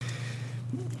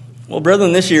Well,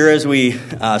 brethren, this year as we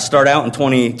start out in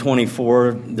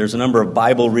 2024, there's a number of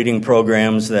Bible reading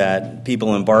programs that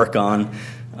people embark on.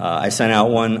 I sent out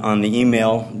one on the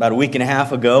email about a week and a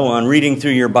half ago on reading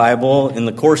through your Bible in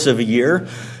the course of a year.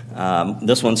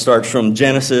 This one starts from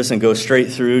Genesis and goes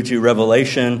straight through to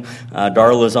Revelation.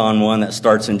 Darla's on one that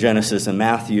starts in Genesis and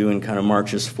Matthew and kind of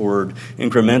marches forward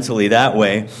incrementally that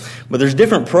way. But there's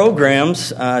different programs,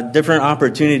 different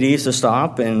opportunities to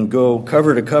stop and go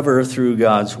cover to cover through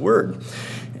God's Word.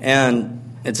 And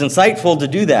it's insightful to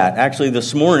do that. Actually,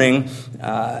 this morning,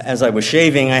 as I was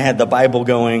shaving, I had the Bible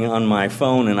going on my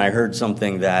phone, and I heard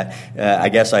something that I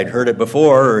guess I'd heard it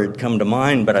before or it'd come to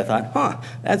mind, but I thought,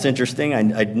 that's interesting.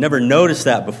 I'd never noticed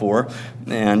that before.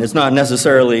 And it's not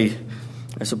necessarily,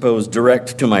 I suppose,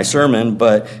 direct to my sermon,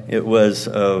 but it was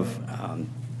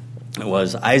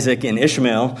Isaac and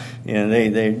Ishmael, and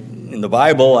they in the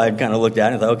Bible, I kind of looked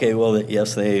at it and thought, okay, well,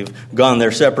 yes, they've gone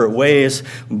their separate ways,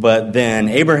 but then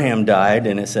Abraham died,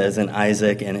 and it says, and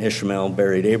Isaac and Ishmael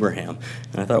buried Abraham.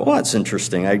 And I thought, well, that's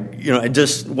interesting.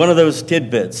 Just one of those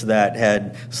tidbits that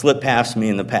had slipped past me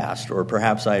in the past, or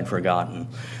perhaps I had forgotten.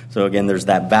 So again, there's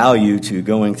that value to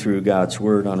going through God's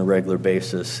Word on a regular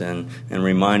basis and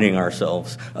reminding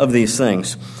ourselves of these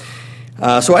things.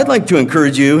 So I'd like to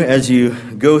encourage you as you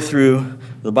go through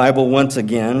the Bible once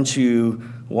again to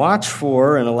watch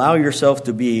for and allow yourself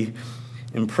to be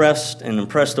impressed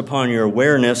upon your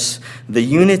awareness the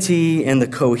unity and the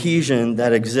cohesion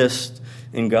that exists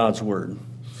in God's Word.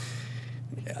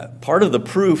 Part of the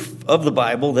proof of the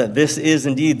Bible that this is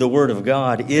indeed the Word of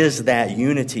God is that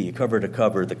unity, cover to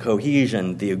cover, the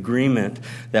cohesion, the agreement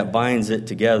that binds it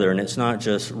together. And it's not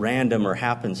just random or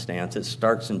happenstance. It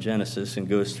starts in Genesis and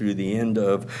goes through the end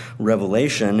of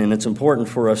Revelation. And it's important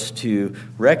for us to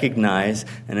recognize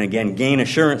and again gain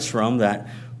assurance from that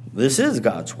this is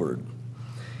God's Word.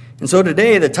 And so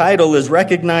today the title is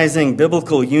Recognizing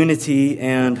Biblical Unity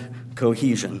and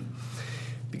Cohesion.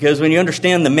 Because when you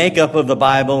understand the makeup of the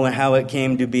Bible and how it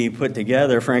came to be put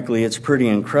together, frankly, it's pretty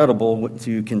incredible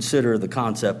to consider the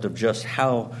concept of just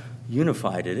how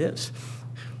unified it is.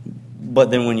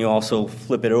 But then when you also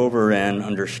flip it over and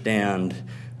understand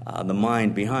the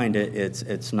mind behind it,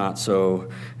 it's not so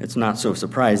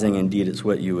surprising. Indeed, it's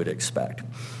what you would expect.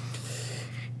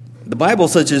 The Bible,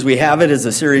 such as we have it, is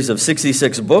a series of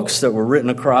 66 books that were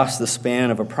written across the span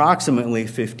of approximately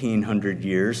 1,500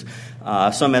 years.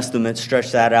 Some estimates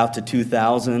stretch that out to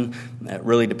 2,000. It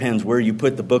really depends where you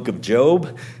put the book of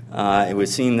Job. It would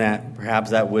seem that perhaps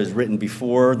that was written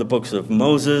before the books of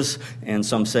Moses, and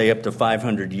some say up to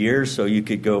 500 years. So you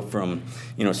could go from,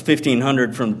 it's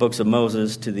 1,500 from the books of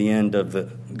Moses to the end of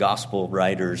the gospel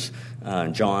writers,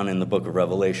 John and the book of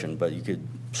Revelation. But you could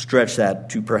stretch that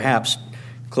to perhaps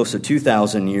close to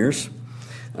 2,000 years.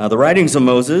 The writings of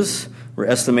Moses were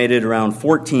estimated around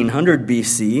 1400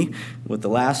 BC, with the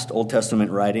last Old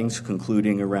Testament writings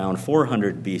concluding around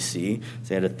 400 BC. So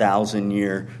they had a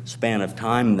 1,000-year span of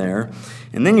time there.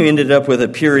 And then you ended up with a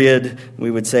period, we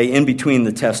would say, in between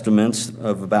the Testaments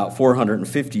of about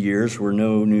 450 years where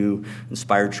no new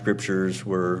inspired scriptures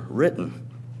were written.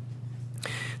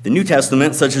 The New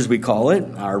Testament, such as we call it,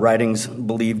 our writings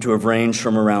believed to have ranged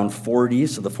from around 40,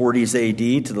 so the 40s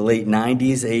AD to the late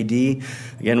 90s AD.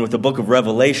 Again, with the book of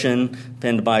Revelation,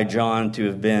 penned by John, to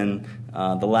have been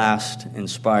the last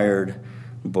inspired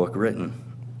book written.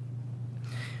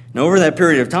 Now, over that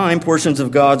period of time, portions of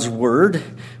God's Word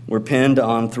were penned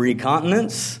on 3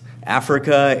 continents,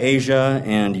 Africa, Asia,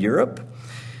 and Europe.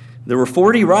 There were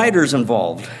 40 writers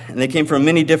involved, and they came from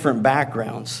many different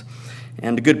backgrounds.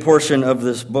 And a good portion of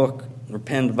this book were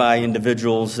penned by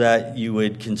individuals that you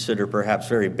would consider perhaps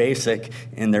very basic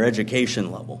in their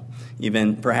education level,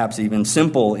 perhaps even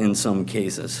simple in some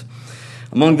cases.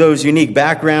 Among those unique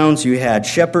backgrounds, you had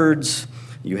shepherds,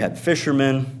 you had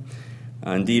fishermen.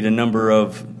 Indeed, a number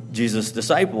of Jesus'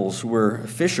 disciples were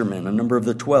fishermen, a number of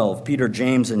the 12. Peter,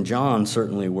 James, and John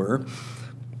certainly were.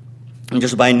 And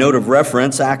just by note of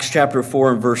reference, Acts chapter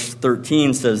 4 and verse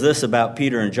 13 says this about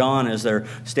Peter and John as they're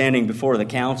standing before the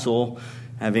council,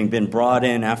 having been brought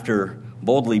in after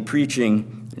boldly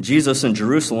preaching Jesus in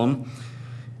Jerusalem.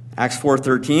 Acts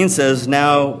 4:13 says,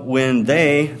 "Now when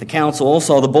they, the council,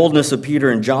 saw the boldness of Peter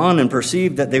and John and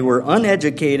perceived that they were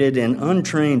uneducated and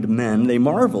untrained men, they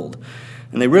marveled,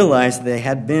 and they realized they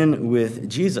had been with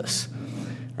Jesus."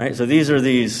 Right? So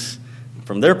these,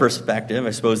 from their perspective,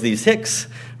 I suppose these hicks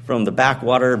from the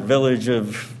backwater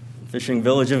fishing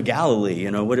village of Galilee.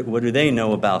 What do they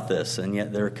know about this? And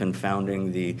yet they're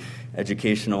confounding the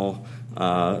educational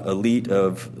elite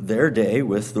of their day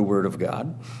with the Word of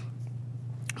God.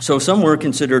 So some were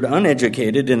considered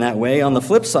uneducated in that way. On the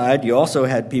flip side, you also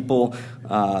had people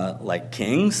like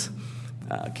kings,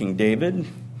 King David,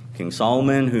 King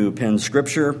Solomon, who penned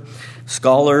scripture,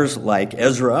 scholars like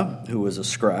Ezra, who was a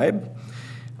scribe.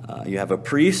 You have a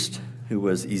priest, who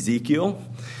was Ezekiel.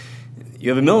 You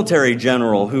have a military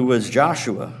general, who was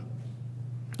Joshua.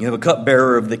 You have a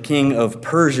cupbearer of the king of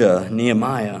Persia,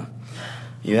 Nehemiah.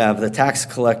 You have the tax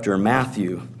collector,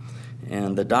 Matthew,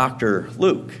 and the doctor,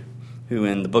 Luke, who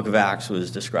in the book of Acts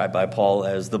was described by Paul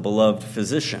as the beloved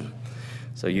physician.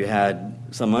 So you had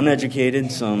some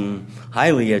uneducated, some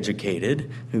highly educated,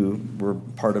 who were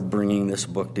part of bringing this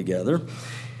book together.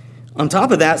 On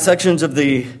top of that, sections of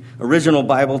the original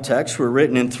Bible text were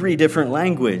written in 3 different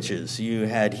languages. You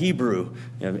had Hebrew,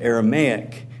 you have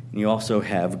Aramaic, and you also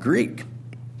have Greek.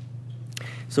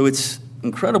 So it's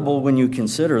incredible when you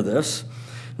consider this.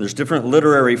 There's different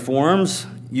literary forms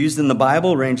used in the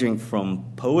Bible, ranging from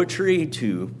poetry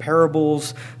to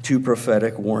parables to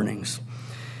prophetic warnings.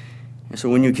 And so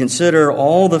when you consider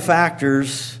all the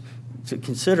factors to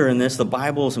consider in this, the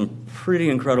Bible is a pretty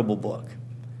incredible book.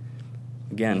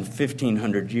 Again,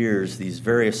 1,500 years, these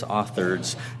various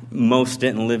authors, most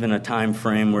didn't live in a time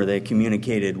frame where they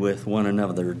communicated with one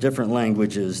another, different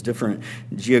languages, different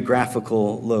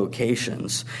geographical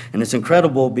locations. And it's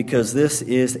incredible because this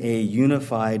is a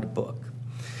unified book.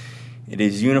 It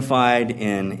is unified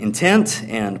in intent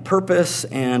and purpose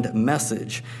and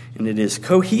message, and it is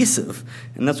cohesive.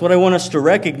 And that's what I want us to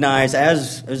recognize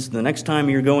as the next time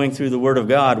you're going through the Word of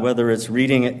God, whether it's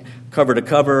reading it cover to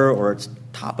cover or it's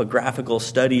topographical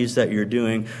studies that you're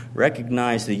doing,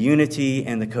 recognize the unity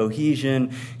and the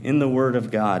cohesion in the Word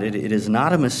of God. It is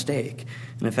not a mistake.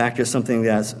 And in fact, it's something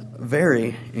that's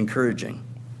very encouraging.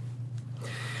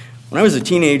 When I was a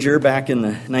teenager back in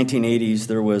the 1980s,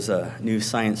 there was a new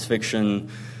science fiction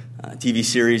TV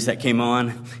series that came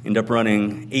on, ended up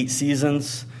running 8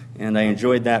 seasons, and I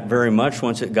enjoyed that very much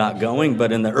once it got going.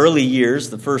 But in the early years,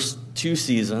 the first 2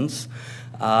 seasons,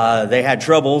 they had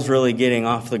troubles really getting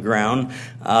off the ground.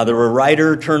 There were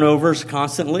writer turnovers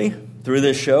constantly through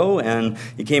this show, and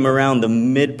it came around the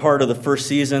mid part of the first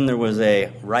season. There was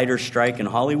a writer strike in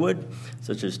Hollywood,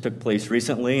 such as took place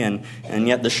recently, and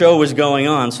yet the show was going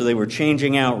on, so they were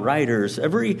changing out writers.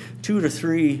 Every 2 to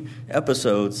 3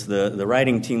 episodes, the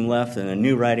writing team left and a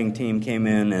new writing team came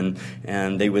in,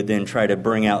 and they would then try to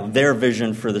bring out their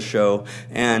vision for the show.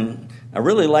 And I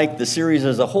really liked the series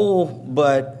as a whole,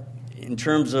 but in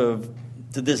terms of,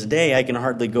 to this day, I can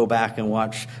hardly go back and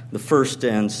watch the first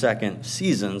and second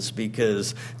seasons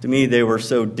because, to me, they were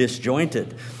so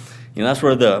disjointed. You know, that's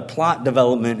where the plot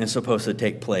development is supposed to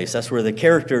take place. That's where the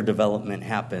character development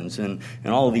happens and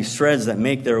all of these threads that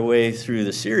make their way through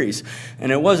the series.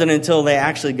 And it wasn't until they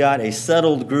actually got a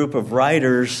settled group of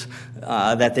writers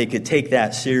that they could take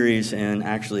that series and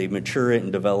actually mature it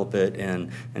and develop it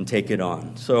and take it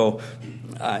on. So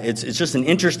it's just an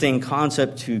interesting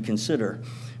concept to consider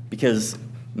because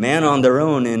man on their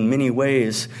own in many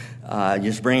ways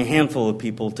just bring a handful of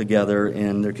people together,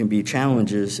 and there can be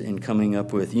challenges in coming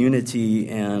up with unity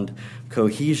and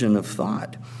cohesion of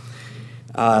thought.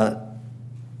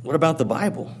 What about the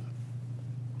Bible?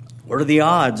 What are the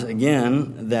odds,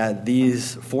 again, that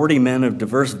these 40 men of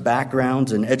diverse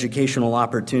backgrounds and educational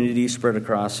opportunities spread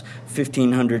across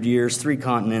 1,500 years, 3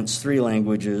 continents, 3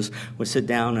 languages, would sit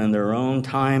down in their own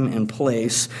time and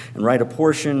place and write a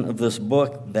portion of this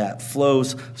book that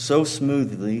flows so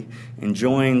smoothly and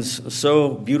joins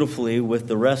so beautifully with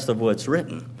the rest of what's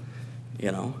written?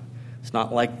 You know, it's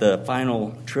not like the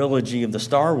final trilogy of the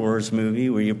Star Wars movie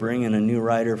where you bring in a new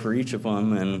writer for each of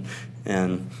them and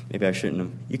maybe I shouldn't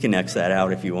have. You can X that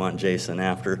out if you want, Jason,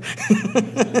 after.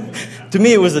 To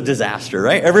me, it was a disaster,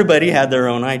 right? Everybody had their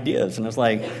own ideas. And it's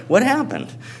like, what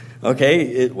happened?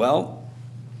 Okay,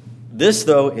 this,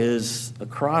 though, is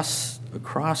across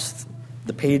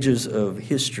the pages of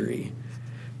history.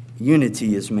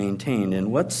 Unity is maintained.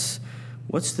 And what's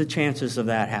the chances of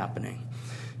that happening?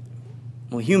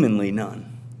 Well, humanly,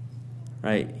 none.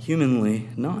 Right? Humanly,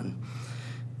 none.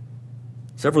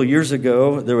 Several years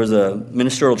ago, there was a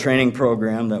ministerial training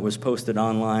program that was posted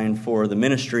online for the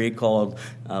ministry called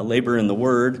Labor in the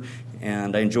Word,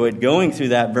 and I enjoyed going through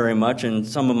that very much, and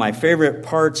some of my favorite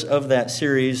parts of that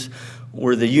series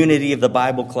were the Unity of the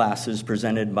Bible classes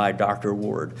presented by Dr.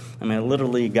 Ward. I mean, I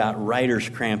literally got writer's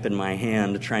cramp in my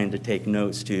hand trying to take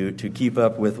notes to keep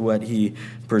up with what he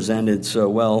presented so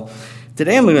well.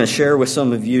 Today I'm going to share with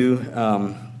some of you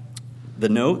the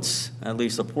notes, at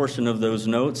least a portion of those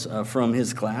notes from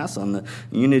his class on the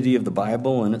unity of the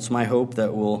Bible, and it's my hope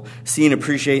that we'll see and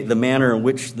appreciate the manner in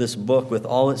which this book, with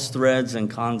all its threads and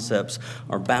concepts,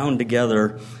 are bound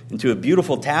together into a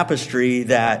beautiful tapestry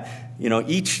that,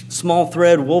 each small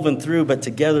thread woven through, but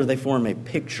together they form a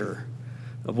picture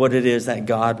of what it is that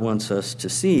God wants us to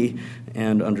see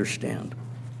and understand.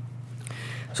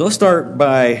 So let's start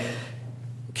by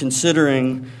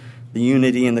considering the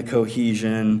unity and the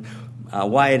cohesion,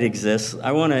 why it exists.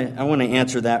 I want to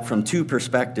answer that from two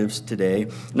perspectives today.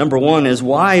 Number one is,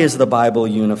 why is the Bible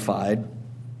unified?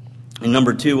 And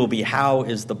number two will be, how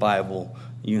is the Bible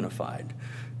unified?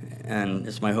 And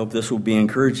it's my hope this will be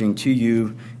encouraging to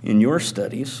you in your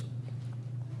studies.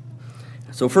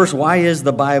 So first, why is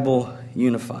the Bible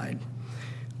unified?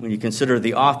 When you consider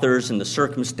the authors and the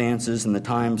circumstances and the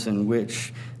times in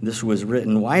which this was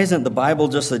written, why isn't the Bible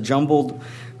just a jumbled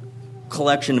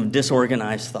collection of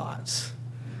disorganized thoughts?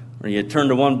 Or you turn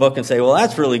to one book and say, well,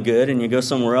 that's really good, and you go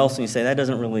somewhere else and you say, that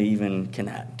doesn't really even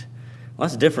connect. Well,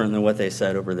 that's different than what they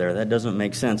said over there. That doesn't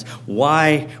make sense.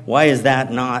 Why is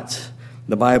that not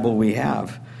the Bible we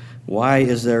have? Why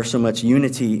is there so much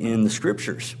unity in the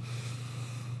Scriptures?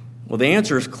 Well, the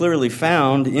answer is clearly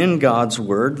found in God's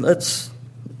Word. Let's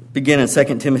begin in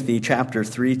 2 Timothy chapter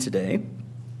 3 today.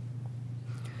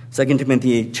 2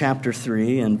 Timothy chapter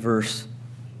 3 and verse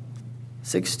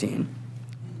 16.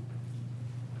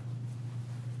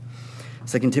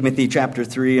 2 Timothy chapter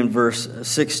 3 and verse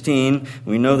 16.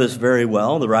 We know this very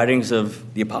well, the writings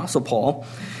of the Apostle Paul.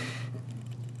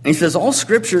 And he says, all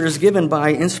Scripture is given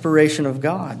by inspiration of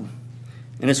God,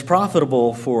 and is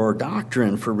profitable for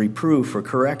doctrine, for reproof, for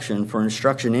correction, for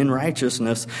instruction in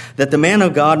righteousness, that the man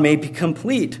of God may be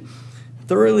complete,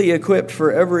 thoroughly equipped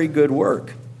for every good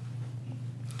work.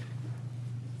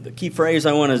 The key phrase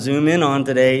I want to zoom in on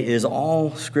today is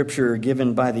all Scripture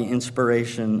given by the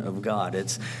inspiration of God.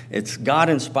 It's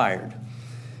God-inspired.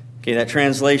 Okay, that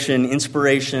translation,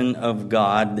 inspiration of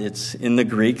God, it's in the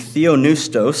Greek,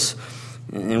 theonoustos,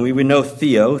 and we would know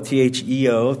theo,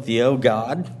 T-H-E-O, theo,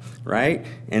 God, right?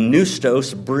 And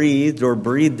noustos, breathed or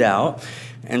breathed out.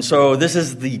 And so this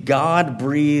is the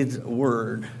God-breathed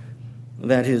word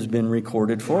that has been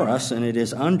recorded for us, and it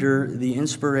is under the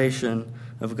inspiration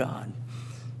of God,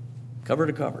 cover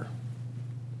to cover.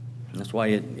 And that's why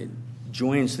it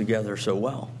joins together so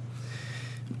well.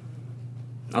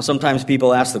 Now, sometimes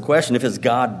people ask the question, if it's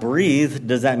God-breathed,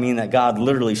 does that mean that God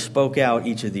literally spoke out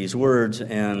each of these words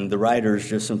and the writers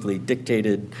just simply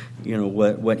dictated,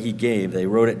 what he gave? They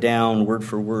wrote it down word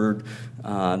for word,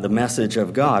 the message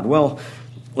of God. Well,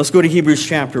 let's go to Hebrews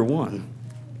chapter 1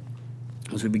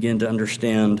 as we begin to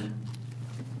understand,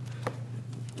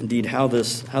 indeed, how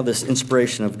this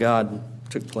inspiration of God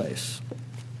took place.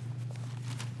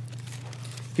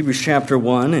 Hebrews chapter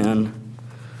 1 and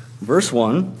verse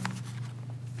 1.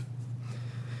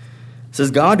 It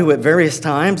says, God, who at various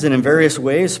times and in various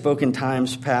ways spoke in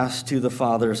times past to the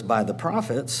fathers by the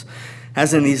prophets,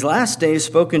 has in these last days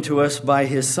spoken to us by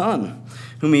his Son,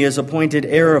 whom he has appointed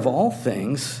heir of all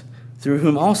things, through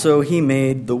whom also he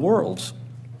made the worlds.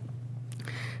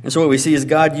 And so what we see is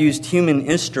God used human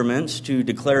instruments to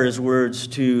declare his words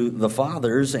to the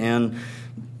fathers and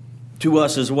to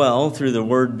us as well, through the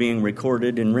word being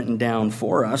recorded and written down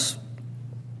for us.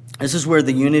 This is where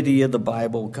the unity of the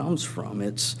Bible comes from.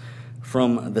 It's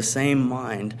from the same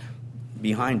mind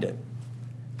behind it,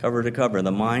 cover to cover, the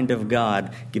mind of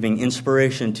God giving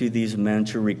inspiration to these men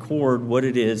to record what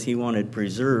it is he wanted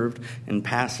preserved and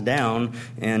passed down,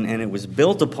 and it was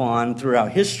built upon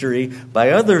throughout history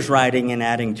by others writing and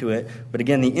adding to it. But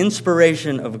again, the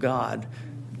inspiration of God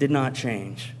did not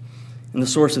change. And the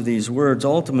source of these words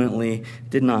ultimately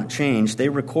did not change. They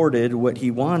recorded what he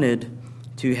wanted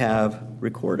to have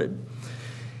recorded.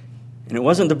 And it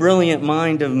wasn't the brilliant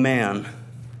mind of man.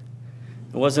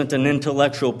 It wasn't an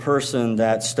intellectual person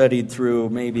that studied through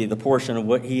maybe the portion of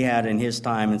what he had in his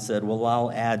time and said, well,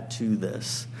 I'll add to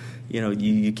this.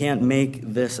 You can't make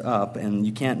this up, and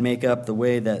you can't make up the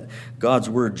way that God's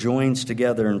word joins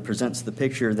together and presents the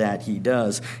picture that he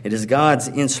does. It is God's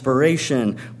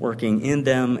inspiration working in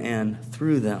them and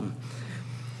through them.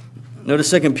 Notice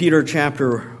 2 Peter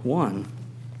chapter 1,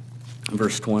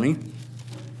 verse 20.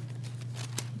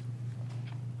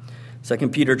 2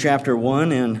 Peter chapter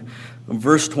 1 and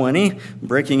verse 20,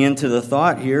 breaking into the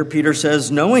thought here, Peter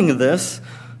says, knowing this,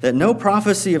 that no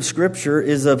prophecy of Scripture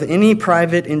is of any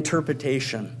private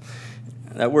interpretation.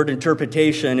 That word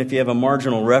interpretation, if you have a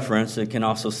marginal reference, it can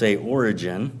also say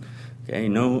origin. Okay,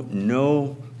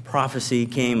 no prophecy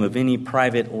came of any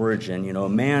private origin. A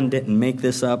man didn't make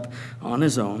this up on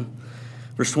his own.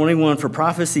 Verse 21, for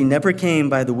prophecy never came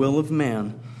by the will of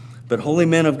man, but holy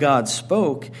men of God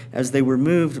spoke as they were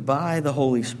moved by the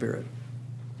Holy Spirit.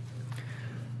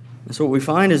 And so what we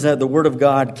find is that the Word of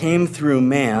God came through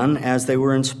man as they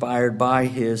were inspired by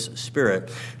His Spirit.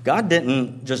 God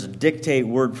didn't just dictate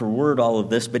word for word all of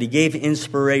this, but He gave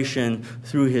inspiration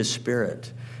through His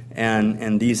Spirit.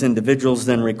 And these individuals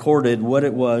then recorded what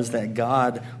it was that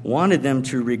God wanted them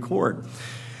to record.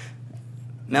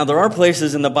 Now, there are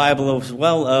places in the Bible as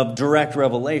well of direct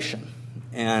revelation,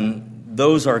 and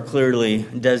those are clearly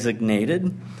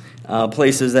designated.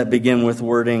 Places that begin with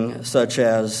wording such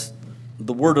as,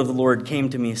 "The word of the Lord came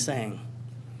to me saying,"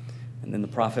 and then the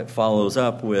prophet follows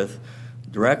up with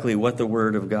directly what the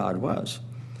word of God was,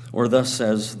 or "Thus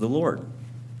says the Lord."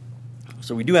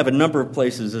 So we do have a number of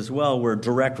places as well where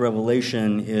direct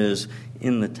revelation is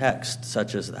in the text,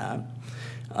 such as that.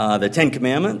 The Ten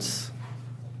Commandments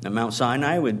at Mount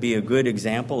Sinai would be a good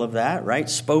example of that, right?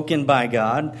 Spoken by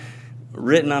God,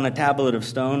 written on a tablet of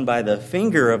stone by the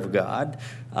finger of God.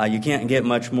 You can't get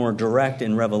much more direct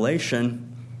in revelation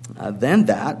than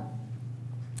that.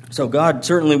 So God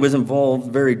certainly was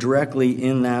involved very directly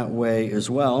in that way as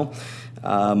well.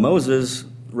 Moses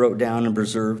wrote down and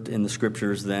preserved in the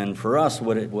Scriptures then for us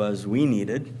what it was we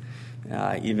needed,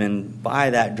 even by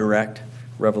that direct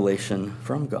revelation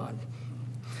from God.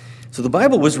 So the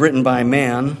Bible was written by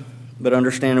man, but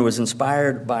understand it was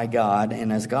inspired by God.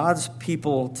 And as God's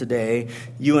people today,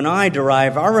 you and I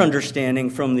derive our understanding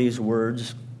from these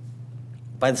words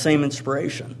by the same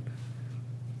inspiration,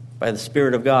 by the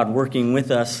Spirit of God working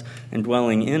with us and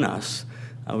dwelling in us.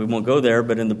 We won't go there,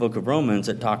 but in the book of Romans,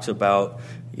 it talks about,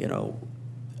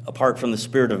 apart from the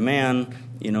Spirit of man,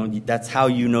 that's how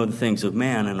you know the things of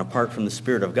man. And apart from the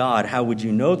Spirit of God, how would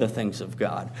you know the things of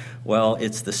God? Well,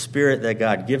 it's the Spirit that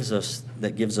God gives us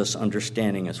that gives us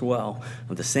understanding as well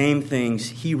of the same things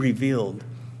He revealed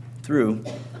through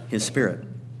His Spirit.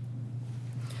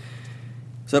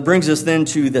 So that brings us then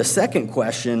to the second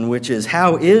question, which is,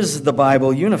 how is the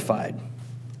Bible unified?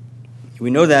 We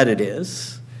know that it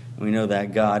is. We know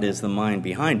that God is the mind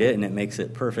behind it, and it makes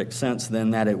it perfect sense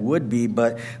then that it would be.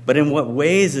 But in what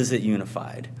ways is it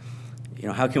unified?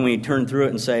 How can we turn through it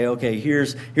and say, okay,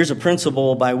 here's a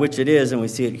principle by which it is, and we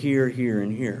see it here, here,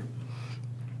 and here.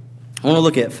 I want to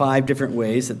look at 5 different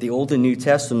ways that the Old and New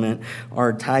Testament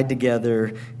are tied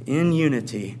together in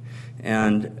unity.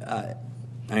 And I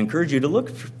encourage you to look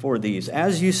for these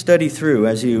as you study through,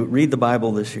 as you read the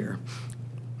Bible this year.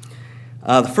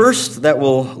 The first that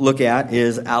we'll look at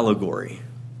is allegory.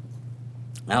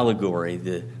 Allegory.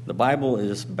 The Bible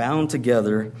is bound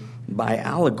together by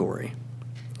allegory.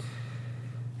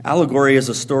 Allegory is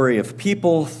a story of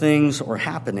people, things, or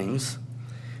happenings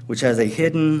which has a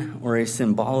hidden or a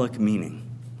symbolic meaning.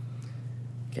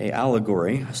 Okay,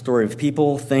 allegory, a story of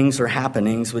people, things, or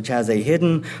happenings which has a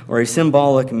hidden or a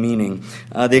symbolic meaning.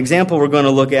 The example we're going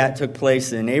to look at took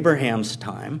place in Abraham's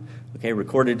time,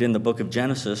 recorded in the book of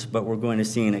Genesis, but we're going to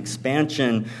see an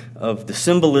expansion of the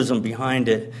symbolism behind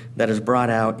it that is brought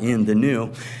out in the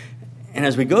New. And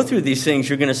as we go through these things,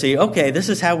 you're going to see, okay, this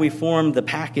is how we form the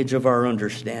package of our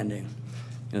understanding.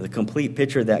 The complete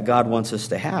picture that God wants us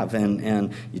to have.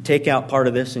 And you take out part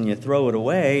of this and you throw it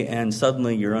away, and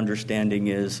suddenly your understanding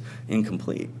is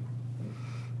incomplete.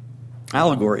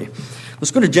 Allegory.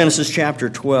 Let's go to Genesis chapter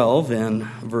 12 and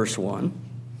verse 1.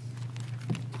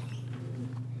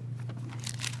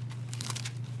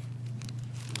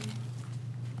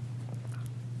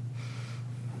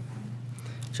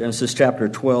 Genesis chapter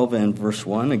 12 and verse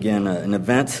 1, again, an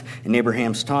event in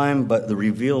Abraham's time, but the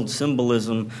revealed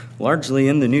symbolism largely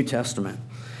in the New Testament.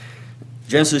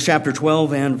 Genesis chapter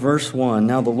 12 and verse 1,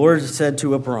 "Now the Lord said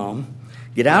to Abram,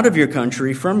 'Get out of your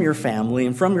country, from your family,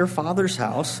 and from your father's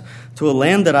house, to a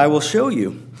land that I will show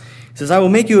you.' He says, 'I will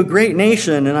make you a great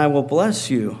nation, and I will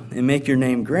bless you, and make your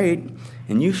name great,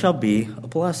 and you shall be a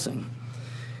blessing.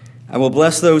 I will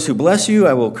bless those who bless you.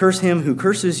 I will curse him who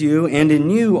curses you. And in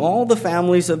you all the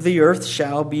families of the earth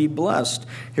shall be blessed.'"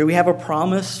 Here we have a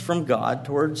promise from God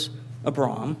towards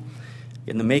Abram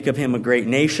in the make of him a great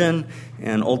nation.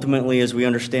 And ultimately, as we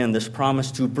understand this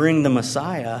promise, to bring the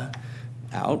Messiah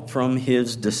out from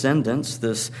his descendants,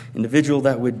 this individual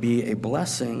that would be a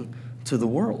blessing to the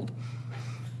world.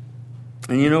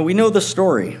 And we know the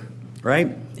story,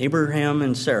 right? Abraham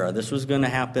and Sarah. This was going to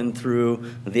happen through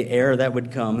the heir that would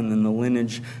come and then the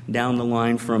lineage down the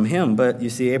line from him. But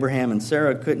you see, Abraham and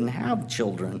Sarah couldn't have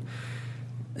children.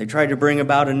 They tried to bring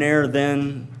about an heir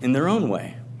then in their own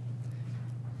way.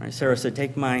 Right? Sarah said,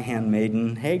 "Take my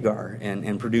handmaiden Hagar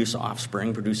and produce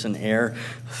offspring, produce an heir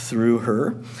through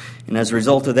her." And as a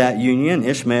result of that union,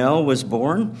 Ishmael was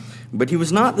born, but he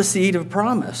was not the seed of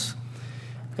promise.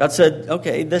 God said,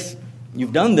 "Okay,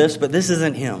 you've done this, but this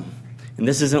isn't him. And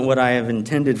this isn't what I have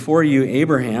intended for you,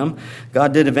 Abraham.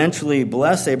 God did eventually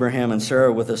bless Abraham and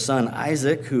Sarah with a son,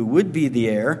 Isaac, who would be the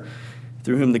heir,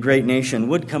 through whom the great nation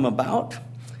would come about,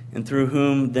 and through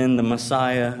whom then the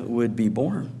Messiah would be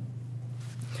born.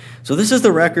 So this is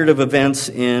the record of events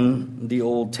in the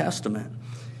Old Testament.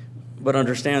 But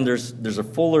understand there's a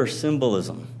fuller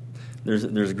symbolism.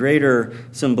 There's greater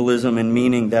symbolism and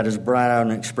meaning that is brought out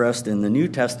and expressed in the New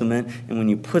Testament. And when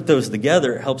you put those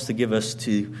together, it helps to give us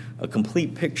to a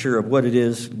complete picture of what it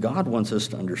is God wants us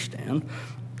to understand.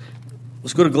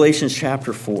 Let's go to Galatians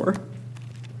chapter 4.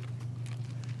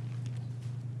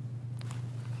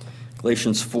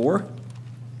 Galatians 4,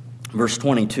 verse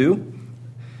 22.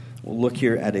 We'll look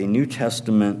here at a New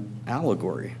Testament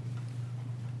allegory.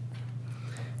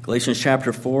 Galatians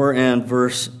chapter 4 and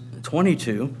verse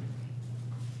 22.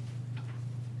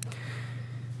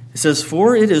 It says,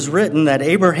 "For it is written that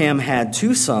Abraham had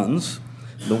two sons,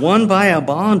 the one by a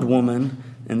bondwoman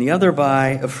and the other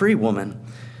by a free woman.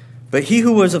 But he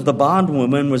who was of the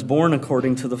bondwoman was born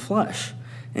according to the flesh,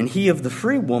 and he of the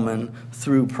free woman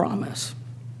through promise."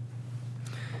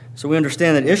 So we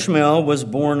understand that Ishmael was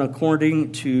born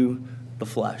according to the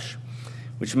flesh,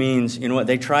 which means, you know what,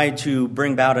 they tried to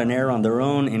bring about an heir on their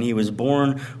own, and he was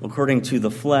born according to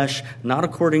the flesh, not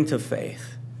according to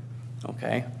faith.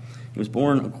 Okay? He was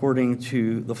born according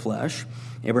to the flesh.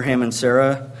 Abraham and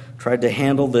Sarah tried to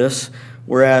handle this,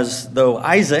 whereas though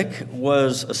Isaac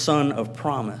was a son of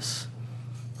promise,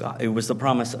 it was the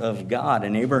promise of God,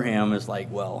 and Abraham is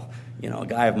like, well, you know, a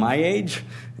guy of my age,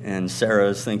 and Sarah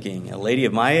is thinking, a lady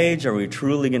of my age, are we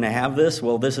truly going to have this?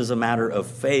 Well, this is a matter of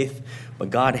faith, but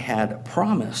God had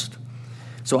promised.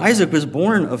 So Isaac was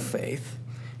born of faith,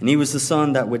 and he was the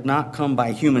son that would not come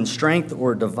by human strength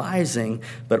or devising,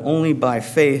 but only by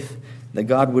faith that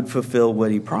God would fulfill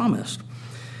what he promised.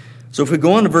 So if we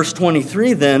go on to verse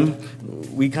 23, then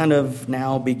we kind of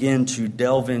now begin to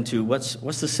delve into what's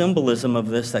the symbolism of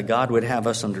this that God would have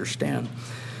us understand.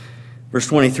 Verse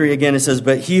 23 again, it says,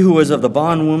 "But he who was of the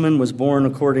bondwoman was born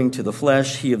according to the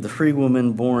flesh, he of the free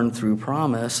woman born through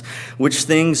promise, which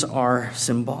things are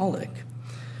symbolic.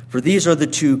 For these are the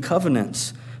two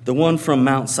covenants, the one from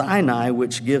Mount Sinai,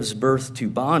 which gives birth to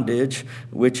bondage,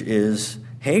 which is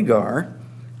Hagar."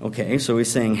 Okay, so he's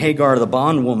saying Hagar, the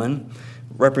bondwoman,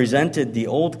 represented the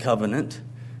old covenant,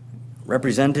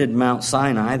 represented Mount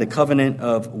Sinai, the covenant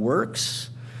of works,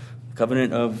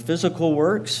 covenant of physical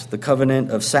works, the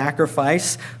covenant of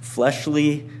sacrifice,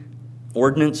 fleshly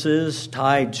ordinances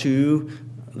tied to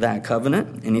that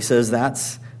covenant. And he says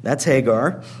that's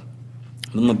Hagar.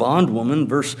 Then the bondwoman,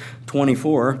 verse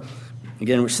 24,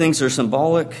 again, which things are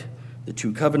symbolic. The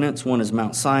two covenants, one is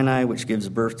Mount Sinai, which gives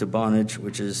birth to bondage,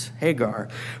 which is Hagar.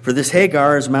 For this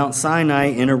Hagar is Mount Sinai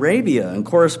in Arabia and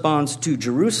corresponds to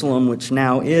Jerusalem, which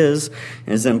now is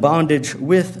in bondage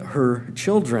with her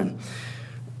children.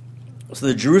 So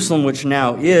the Jerusalem which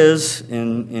now is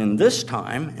in this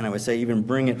time, and I would say even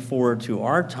bring it forward to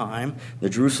our time, the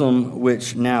Jerusalem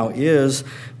which now is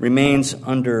remains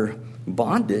under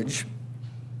bondage.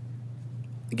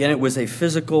 Again, it was a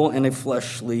physical and a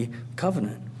fleshly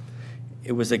covenant.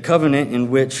 It was a covenant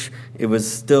in which it was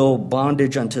still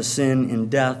bondage unto sin and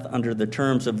death under the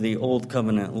terms of the old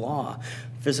covenant law.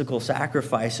 Physical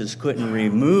sacrifices couldn't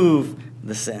remove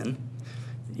the sin.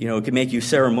 You know, it could make you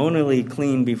ceremonially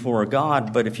clean before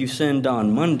God, but if you sinned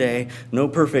on Monday, no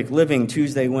perfect living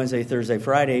Tuesday, Wednesday, Thursday,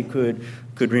 Friday could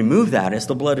remove that. It's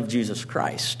the blood of Jesus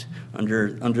Christ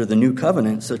under the new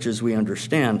covenant, such as we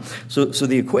understand. So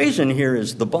the equation here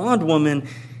is the bondwoman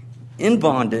in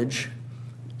bondage,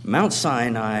 Mount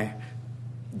Sinai,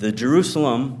 the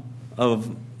Jerusalem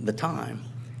of the time,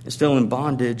 is still in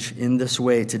bondage in this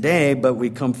way today, but we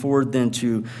come forward then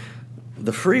to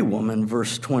the free woman,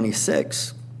 verse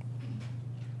 26.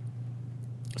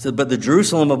 It said, "But the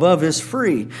Jerusalem above is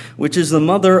free, which is the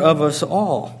mother of us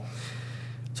all."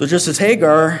 So just as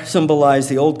Hagar symbolized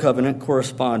the old covenant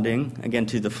corresponding, again,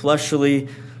 to the fleshly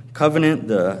covenant,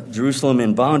 the Jerusalem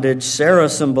in bondage, Sarah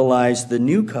symbolized the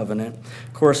new covenant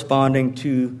corresponding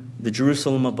to the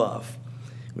Jerusalem above,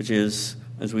 which is,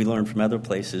 as we learn from other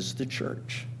places, the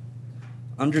church.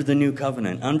 Under the new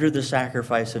covenant, under the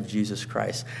sacrifice of Jesus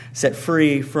Christ, set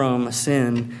free from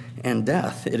sin and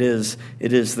death. It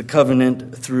is the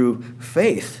covenant through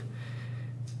faith.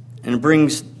 And it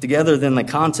brings together then the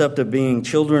concept of being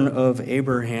children of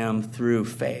Abraham through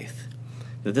faith.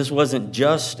 That this wasn't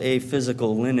just a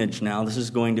physical lineage now. This is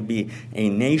going to be a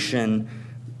nation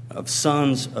of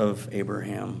sons of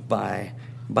Abraham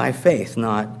by faith,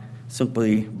 not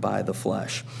simply by the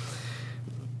flesh.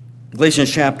 Galatians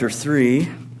chapter 3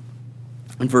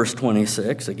 and verse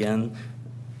 26. Again,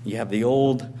 you have the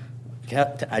old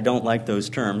I don't like those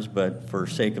terms, but for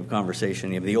sake of conversation,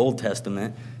 you have the Old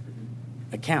Testament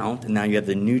account, and now you have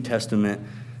the New Testament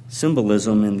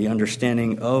symbolism and the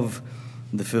understanding of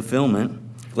the fulfillment.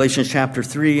 Galatians chapter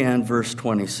 3 and verse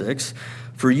 26.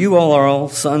 For you all are all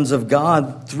sons of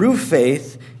God through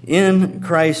faith in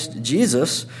Christ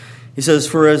Jesus. He says,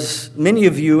 for as many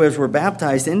of you as were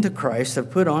baptized into Christ have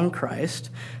put on Christ.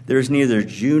 There is neither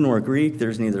Jew nor Greek, there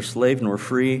is neither slave nor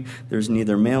free, there is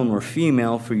neither male nor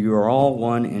female, for you are all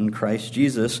one in Christ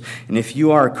Jesus. And if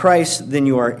you are Christ, then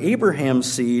you are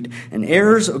Abraham's seed and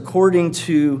heirs according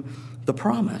to the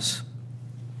promise.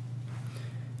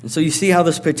 And so you see how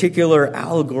this particular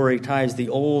allegory ties the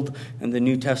Old and the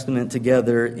New Testament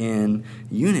together in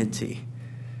unity.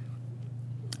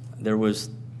 There was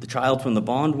the child from the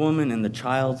bondwoman and the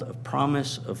child of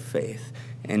promise of faith.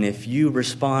 And if you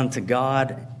respond to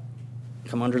God,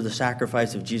 come under the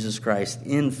sacrifice of Jesus Christ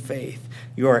in faith,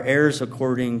 you are heirs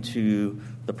according to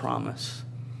the promise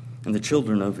and the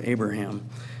children of Abraham.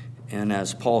 And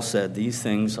as Paul said, these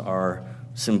things are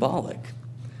symbolic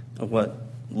of what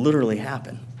literally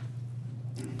happened.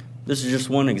 This is just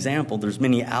one example. There's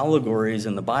many allegories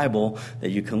in the Bible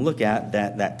that you can look at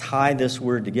that tie this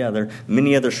word together.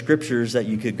 Many other scriptures that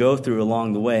you could go through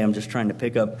along the way. I'm just trying to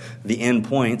pick up the end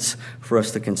points for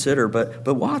us to consider. But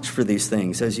watch for these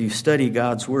things as you study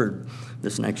God's word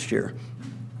this next year.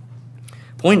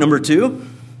 Point number two,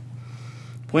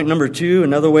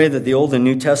 another way that the Old and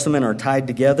New Testament are tied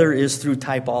together is through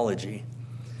typology.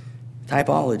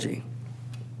 Typology.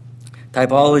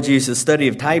 Typology is the study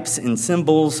of types and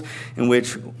symbols in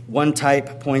which one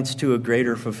type points to a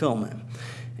greater fulfillment.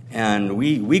 And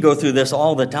we go through this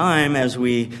all the time as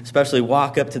we especially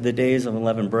walk up to the days of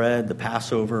unleavened bread, the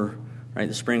Passover, right,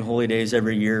 the spring holy days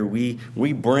every year. We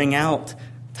bring out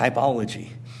typology.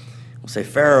 We'll say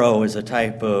Pharaoh is a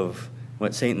type of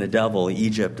what Satan the devil,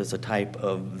 Egypt is a type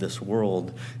of this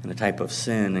world and a type of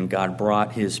sin, and God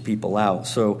brought his people out.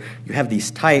 So you have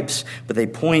these types, but they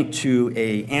point to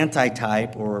a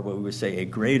anti-type, or what we would say a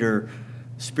greater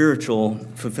spiritual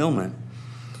fulfillment.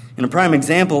 And a prime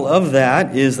example of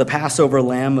that is the Passover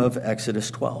lamb of Exodus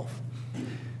 12.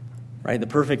 Right, the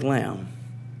perfect lamb.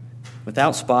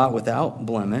 Without spot, without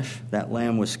blemish, that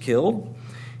lamb was killed.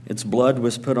 Its blood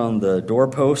was put on the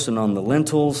doorposts and on the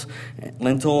lintel,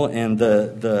 and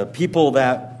the people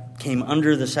that came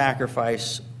under the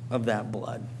sacrifice of that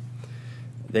blood,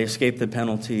 they escaped the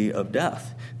penalty of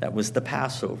death. That was the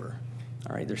Passover.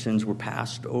 All right, their sins were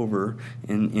passed over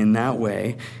in that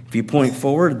way. If you point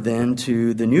forward then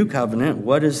to the New Covenant,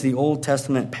 what is the Old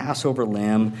Testament Passover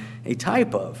lamb a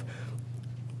type of?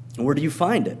 Where do you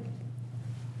find it?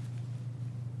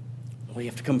 Well, you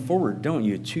have to come forward, don't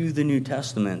you, to the New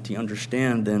Testament to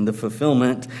understand then the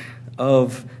fulfillment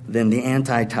of then the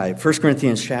anti-type. 1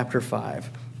 Corinthians chapter 5.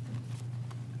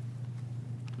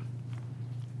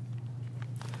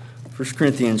 1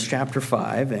 Corinthians chapter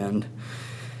 5, and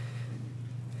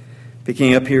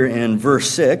picking up here in verse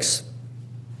 6.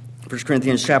 1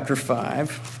 Corinthians chapter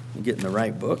 5. I'm getting the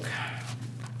right book.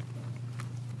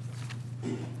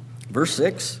 Verse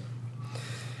 6.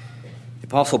 The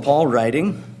Apostle Paul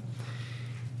writing.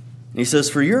 He says,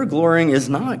 for your glorying is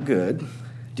not good.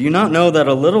 Do you not know that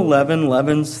a little leaven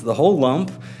leavens the whole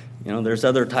lump? You know, there's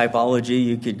other typology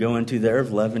you could go into there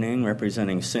of leavening,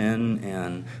 representing sin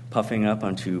and puffing up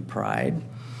unto pride.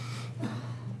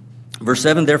 Verse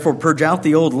 7, therefore purge out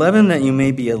the old leaven, that you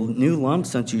may be a new lump,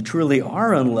 since you truly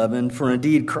are unleavened. For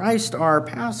indeed Christ our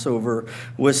Passover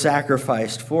was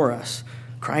sacrificed for us.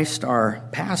 Christ our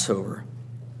Passover.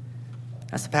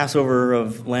 That's the Passover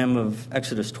of Lamb of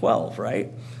Exodus 12, right?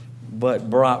 But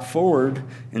brought forward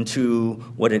into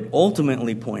what it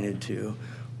ultimately pointed to,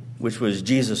 which was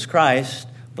Jesus Christ,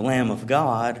 the Lamb of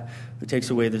God, who takes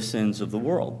away the sins of the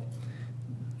world.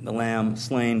 The Lamb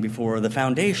slain before the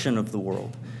foundation of the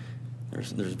world.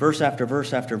 There's verse after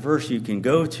verse after verse you can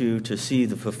go to see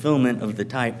the fulfillment of the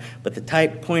type, but the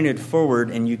type pointed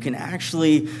forward, and you can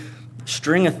actually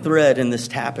string a thread in this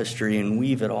tapestry and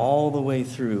weave it all the way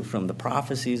through from the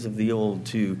prophecies of the old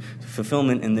to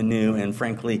fulfillment in the new, and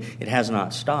frankly, it has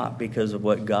not stopped because of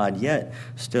what God yet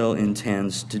still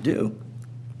intends to do.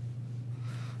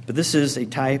 But this is a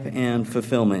type and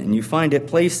fulfillment, and you find it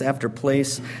place after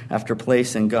place after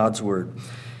place in God's Word.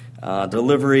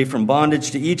 Delivery from bondage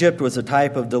to Egypt was a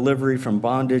type of delivery from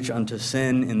bondage unto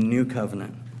sin in the New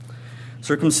Covenant.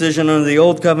 Circumcision under the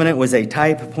Old Covenant was a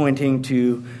type pointing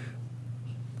to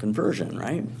conversion,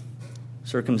 right?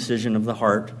 Circumcision of the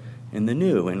heart in the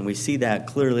new. And we see that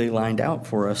clearly lined out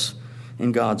for us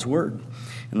in God's Word.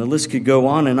 And the list could go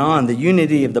on and on. The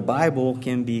unity of the Bible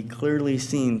can be clearly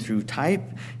seen through type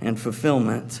and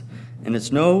fulfillment And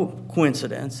it's no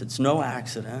coincidence, it's no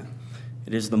accident.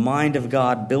 It is the mind of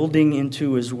God building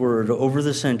into his word over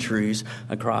the centuries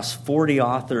across 40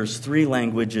 authors, 3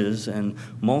 languages, and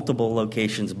multiple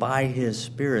locations by his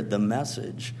Spirit, the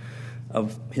message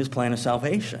of his plan of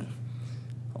salvation.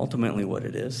 Ultimately what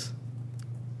it is.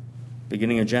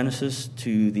 Beginning of Genesis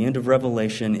to the end of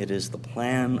Revelation, it is the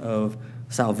plan of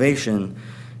salvation,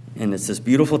 and it's this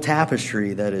beautiful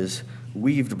tapestry that is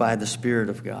weaved by the Spirit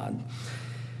of God.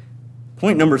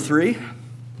 Point number 3,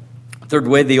 third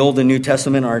way the Old and New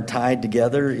Testament are tied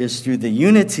together is through the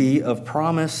unity of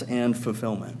promise and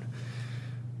fulfillment.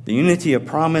 The unity of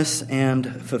promise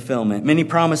and fulfillment. Many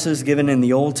promises given in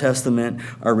the Old Testament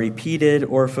are repeated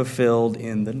or fulfilled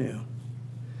in the New.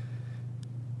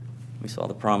 We saw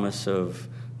the promise of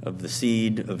the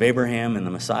seed of Abraham and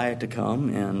the Messiah to come,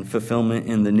 and fulfillment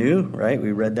in the New, right?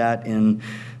 We read that in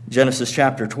Genesis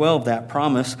chapter 12, that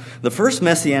promise. The first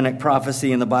messianic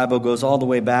prophecy in the Bible goes all the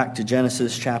way back to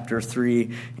Genesis chapter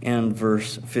 3 and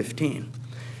verse 15.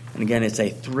 And again, it's a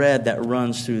thread that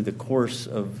runs through the course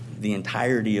of the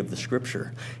entirety of the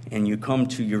Scripture. And you come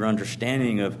to your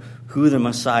understanding of who the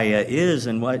Messiah is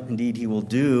and what indeed he will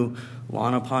do,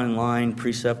 line upon line,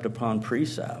 precept upon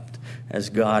precept, as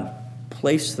God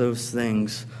placed those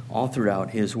things all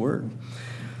throughout his word.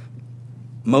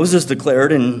 Moses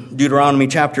declared in Deuteronomy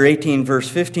chapter 18, verse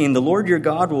 15, "The Lord your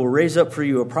God will raise up for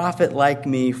you a prophet like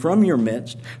me from your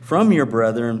midst, from your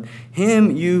brethren.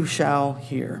 Him you shall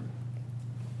hear."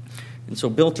 And so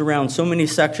built around so many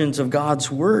sections of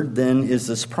God's word then is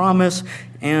this promise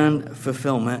and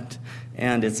fulfillment.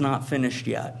 And it's not finished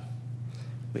yet.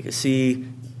 We can see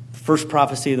the first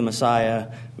prophecy of the Messiah.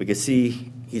 We can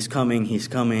see he's coming.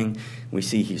 We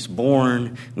see he's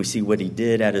born. We see what he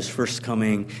did at his first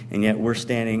coming. And yet we're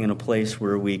standing in a place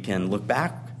where we can look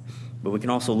back, but we can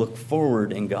also look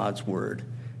forward in God's word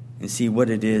and see what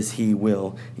it is he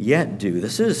will yet do.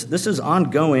 This is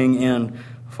ongoing and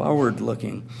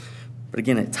forward-looking. But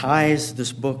again, it ties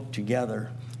this book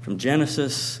together from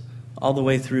Genesis all the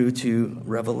way through to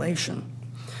Revelation.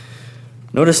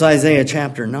 Notice Isaiah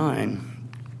chapter 9,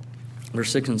 verse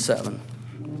 6 and 7.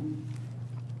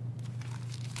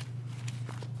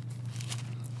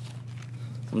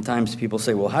 Sometimes people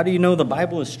say, well, how do you know the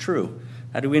Bible is true?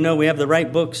 How do we know we have the right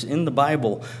books in the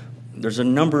Bible? There's a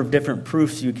number of different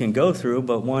proofs you can go through,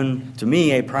 but one, to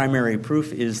me, a primary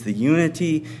proof is the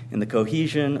unity and the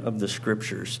cohesion of the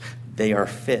Scriptures. They are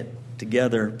fit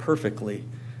together perfectly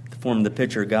to form the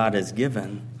picture God has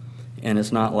given. And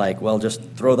it's not like, well, just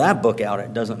throw that book out.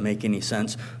 It doesn't make any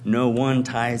sense. No one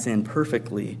ties in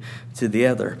perfectly to the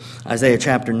other. Isaiah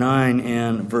chapter 9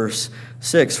 and verse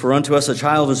 6, "For unto us a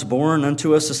child is born,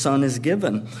 unto us a son is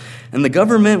given, and the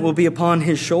government will be upon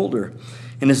his shoulder.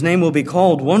 And his name will be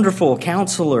called Wonderful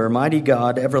Counselor, Mighty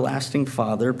God, Everlasting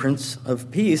Father, Prince of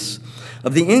Peace.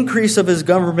 Of the increase of his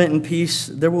government and peace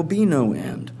there will be no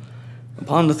end.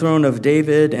 Upon the throne of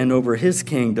David and over his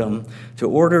kingdom, to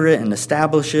order it and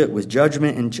establish it with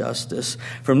judgment and justice.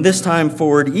 From this time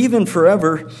forward, even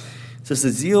forever, it says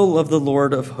the zeal of the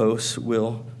Lord of hosts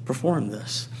will perform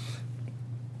this."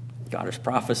 God has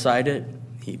prophesied it.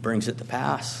 He brings it to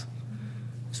pass.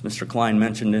 As Mr. Klein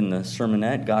mentioned in the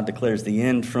sermonette, God declares the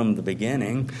end from the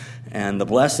beginning. And the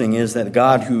blessing is that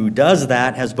God who does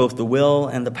that has both the will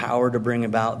and the power to bring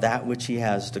about that which he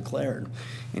has declared.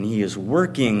 And he is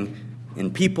working in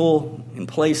people, in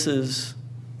places,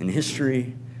 in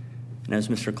history, and as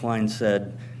Mr. Klein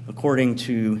said, according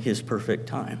to his perfect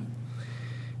time.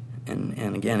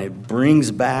 And again, it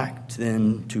brings back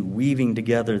then to weaving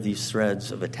together these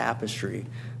threads of a tapestry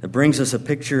that brings us a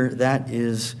picture that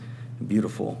is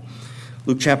beautiful.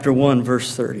 Luke chapter 1,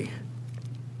 verse 30.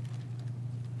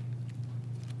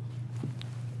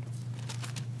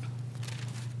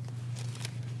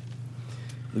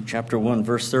 Luke chapter 1,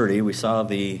 verse 30, we saw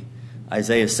the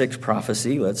Isaiah 6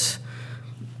 prophecy. Let's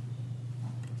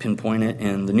pinpoint it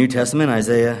in the New Testament.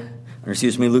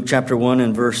 Luke chapter 1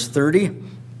 and verse 30.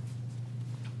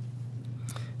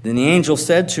 Then the angel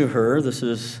said to her, this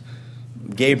is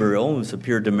Gabriel, who's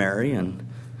appeared to Mary and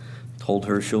told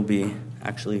her she'll be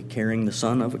actually carrying the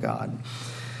Son of God.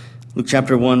 Luke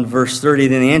chapter 1, verse 30,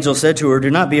 then the angel said to her, "Do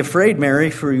not be afraid, Mary,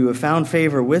 for you have found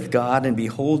favor with God, and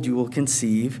behold, you will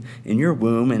conceive in your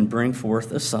womb and bring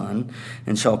forth a son,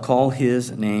 and shall call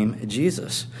his name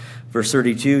Jesus." Verse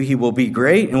 32, "He will be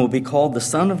great and will be called the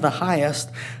Son of the Highest,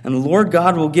 and the Lord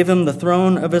God will give him the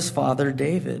throne of his father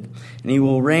David, and he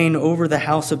will reign over the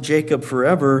house of Jacob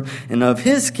forever, and of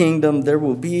his kingdom there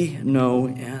will be no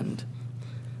end."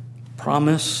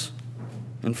 Promise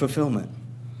and fulfillment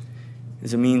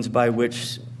is a means by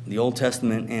which the Old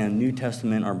Testament and New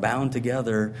Testament are bound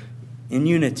together in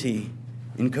unity,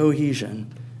 in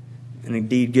cohesion, and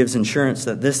indeed gives assurance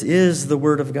that this is the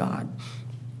Word of God.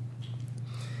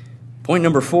 Point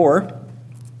number 4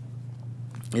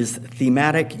 is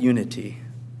thematic unity.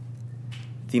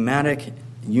 Thematic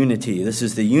unity. This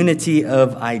is the unity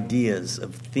of ideas,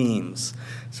 of themes.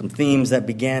 Some themes that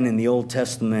began in the Old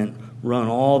Testament run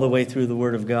all the way through the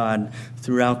Word of God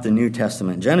throughout the New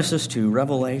Testament. Genesis to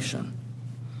Revelation.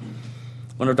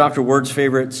 One of Dr. Ward's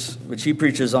favorites, which he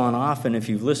preaches on often if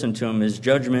you've listened to him, is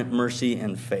judgment, mercy,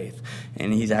 and faith.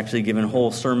 And he's actually given a whole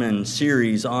sermon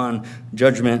series on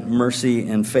judgment, mercy,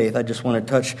 and faith. I just want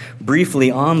to touch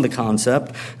briefly on the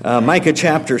concept. Micah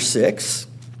chapter 6,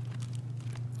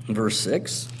 verse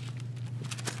 6.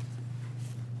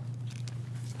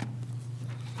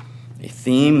 A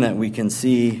theme that we can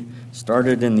see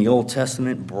started in the Old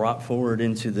Testament, brought forward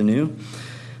into the New.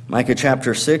 Micah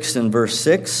chapter 6 and verse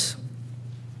 6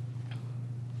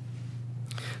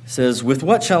 says, "With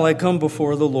what shall I come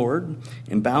before the Lord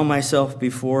and bow myself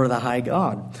before the high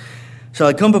God? Shall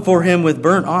I come before him with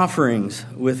burnt offerings,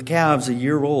 with calves a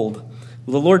year old?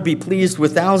 Will the Lord be pleased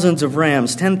with thousands of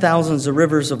rams, 10,000s of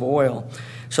rivers of oil?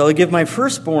 Shall I give my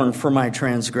firstborn for my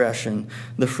transgression,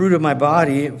 the fruit of my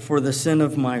body for the sin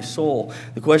of my soul?"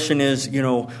 The question is,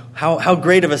 how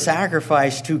great of a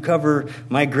sacrifice to cover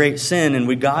my great sin? And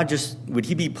would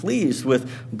he be pleased with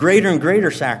greater and greater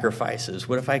sacrifices?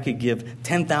 What if I could give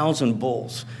 10,000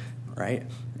 bulls, right?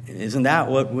 Isn't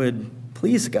that what would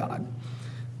please God?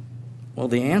 Well,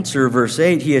 the answer, verse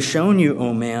 8, "He has shown you,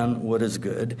 O man, what is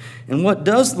good. And what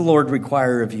does the Lord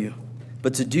require of you?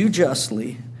 But to do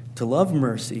justly, to love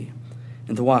mercy,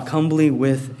 and to walk humbly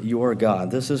with your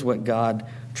God." This is what God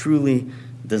truly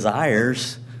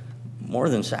desires more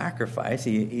than sacrifice.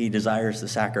 He desires the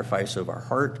sacrifice of our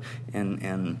heart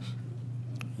and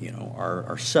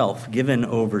our self given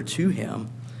over to him.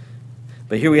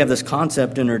 But here we have this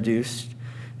concept introduced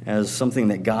as something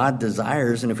that God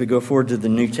desires. And if we go forward to the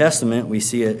New Testament, we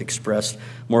see it expressed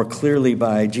more clearly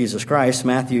by Jesus Christ.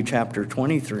 Matthew chapter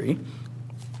 23,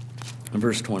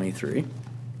 verse 23.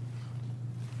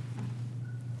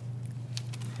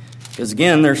 Because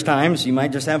again, there's times you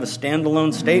might just have a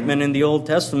standalone statement in the Old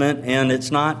Testament and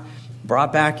it's not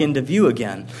brought back into view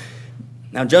again.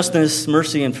 Now, justice,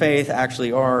 mercy, and faith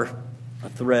actually are a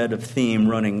thread of theme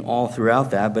running all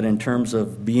throughout that, but in terms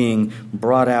of being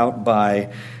brought out by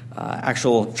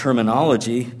actual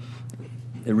terminology,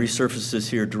 it resurfaces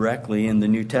here directly in the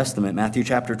New Testament. Matthew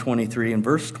chapter 23 and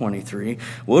verse 23.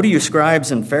 "Woe to you,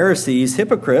 scribes and Pharisees,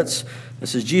 hypocrites,"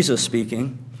 this is Jesus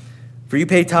speaking, "for you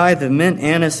pay tithe of mint,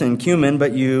 anise, and cumin,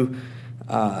 but you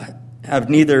have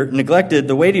neither neglected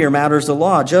the weightier matters of the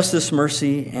law, justice,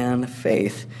 mercy, and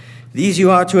faith. These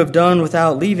you ought to have done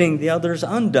without leaving the others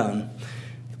undone."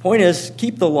 The point is,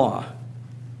 keep the law,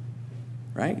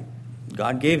 right?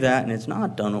 God gave that, and it's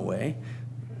not done away.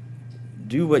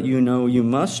 Do what you know you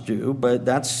must do, but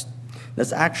that's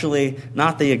actually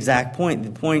not the exact point. The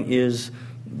point is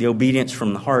the obedience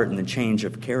from the heart and the change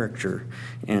of character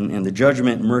and the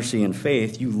judgment, mercy, and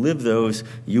faith. You live those,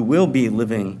 you will be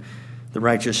living the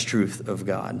righteous truth of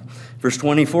God. Verse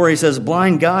 24, he says,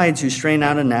 "Blind guides who strain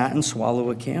out a gnat and swallow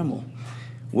a camel.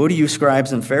 Woe to you,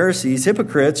 scribes and Pharisees,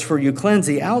 hypocrites, for you cleanse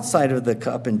the outside of the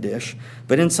cup and dish,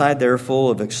 but inside they are full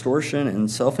of extortion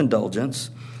and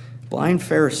self-indulgence. Blind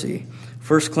Pharisee,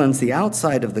 first cleanse the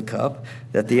outside of the cup,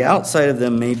 that the outside of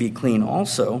them may be clean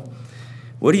also.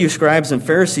 Woe to you, scribes and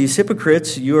Pharisees,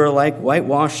 hypocrites, you are like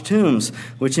whitewashed tombs,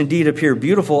 which indeed appear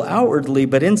beautiful outwardly,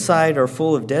 but inside are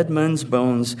full of dead men's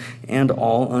bones and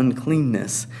all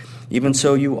uncleanness. Even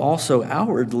so, you also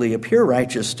outwardly appear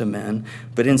righteous to men,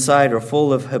 but inside are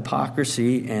full of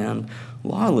hypocrisy and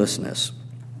lawlessness."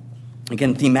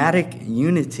 Again, thematic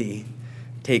unity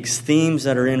takes themes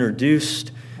that are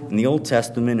introduced in the Old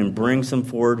Testament and brings them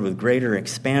forward with greater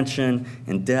expansion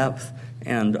and depth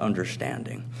and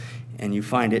understanding. And you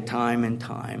find it time and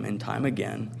time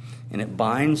again, and it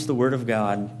binds the Word of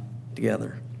God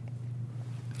together.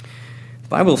 The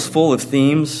Bible is full of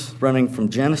themes running from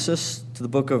Genesis to the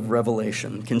book of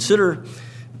Revelation. Consider,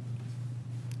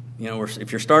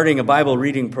 if you're starting a Bible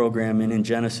reading program in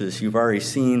Genesis, you've already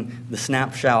seen the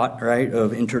snapshot, right,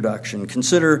 of introduction.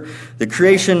 Consider the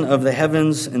creation of the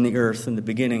heavens and the earth in the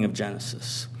beginning of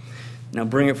Genesis. Now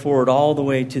bring it forward all the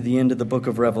way to the end of the book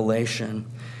of Revelation,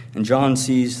 and John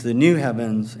sees the new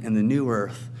heavens and the new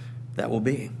earth that will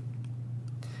be.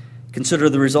 Consider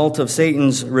the result of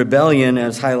Satan's rebellion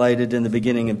as highlighted in the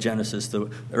beginning of Genesis. The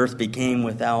earth became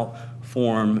without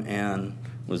form and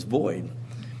was void.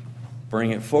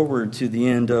 Bring it forward to the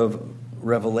end of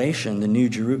Revelation,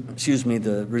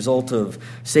 the result of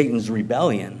Satan's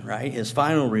rebellion, right? His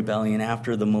final rebellion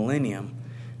after the millennium,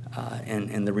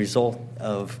 and the result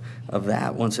of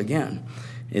that, once again.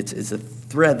 It's a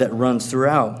thread that runs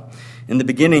throughout. In the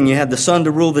beginning, you had the sun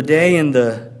to rule the day and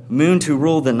the moon to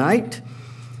rule the night.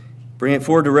 Bring it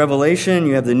forward to Revelation,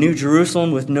 you have the New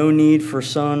Jerusalem with no need for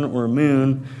sun or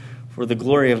moon, for the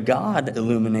glory of God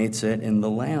illuminates it, and the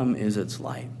Lamb is its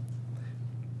light.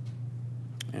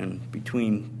 And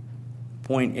between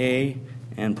point A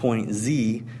and point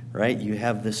Z, right, you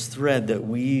have this thread that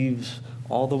weaves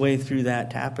all the way through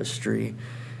that tapestry,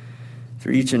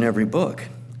 through each and every book.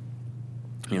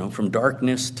 From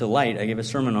darkness to light. I gave a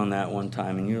sermon on that one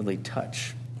time, and you really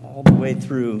touch all the way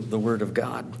through the Word of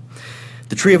God.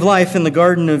 The tree of life in the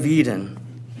Garden of Eden.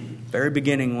 Very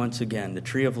beginning, once again, the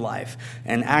tree of life.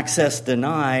 And access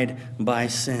denied by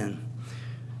sin.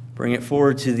 Bring it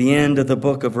forward to the end of the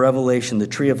book of Revelation, the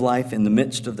tree of life in the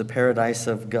midst of the paradise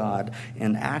of God.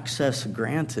 And access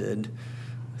granted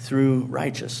through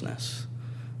righteousness,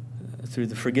 through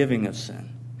the forgiving of sin.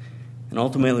 And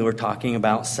ultimately, we're talking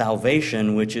about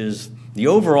salvation, which is the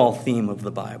overall theme of the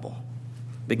Bible,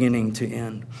 beginning to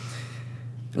end.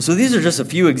 And so these are just a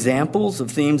few examples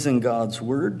of themes in God's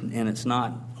Word, and it's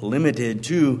not limited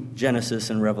to Genesis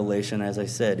and Revelation, as I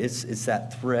said. It's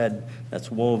that thread that's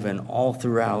woven all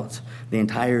throughout the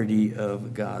entirety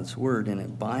of God's Word, and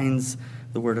it binds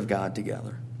the Word of God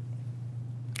together.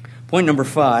 Point number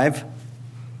five,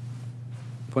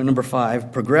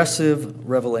 progressive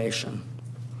revelation.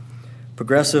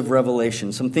 Progressive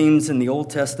revelation. Some themes in the Old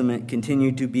Testament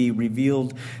continue to be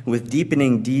revealed with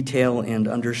deepening detail and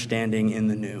understanding in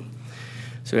the New.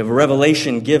 So we have a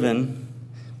revelation given,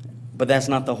 but that's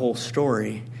not the whole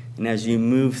story. And as you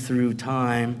move through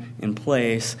time and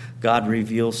place, God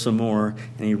reveals some more,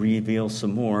 and He reveals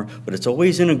some more. But it's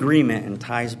always in agreement and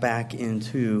ties back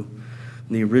into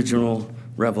the original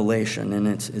revelation. And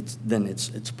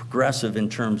it's progressive in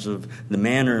terms of the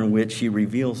manner in which He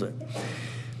reveals it.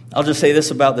 I'll just say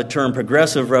this about the term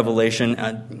progressive revelation,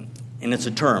 and it's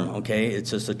a term, okay?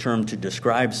 It's just a term to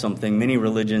describe something. Many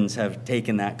religions have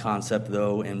taken that concept,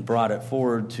 though, and brought it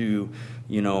forward to,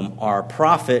 our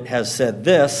prophet has said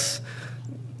this,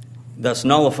 thus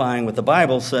nullifying what the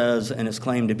Bible says, and it's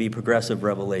claimed to be progressive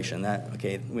revelation.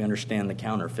 We understand the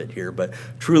counterfeit here, but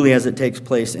truly as it takes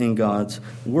place in God's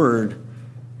Word,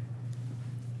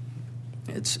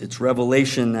 It's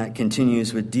revelation that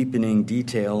continues with deepening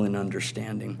detail and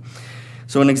understanding.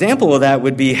 So an example of that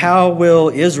would be, how will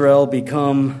Israel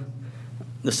become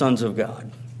the sons of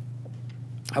God?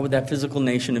 How would that physical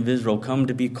nation of Israel come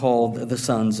to be called the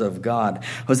sons of God?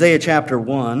 Hosea chapter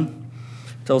 1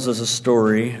 tells us a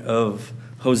story of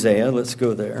Hosea. Let's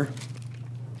go there.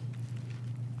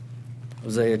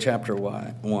 Hosea chapter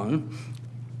 1.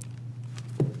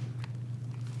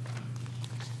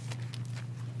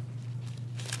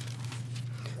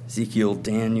 Ezekiel,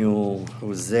 Daniel,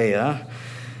 Hosea.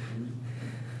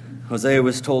 Hosea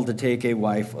was told to take a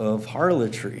wife of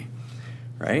harlotry,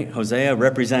 right? Hosea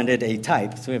represented a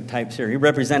type. So we have types here. He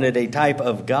represented a type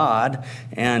of God,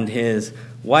 and his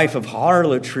wife of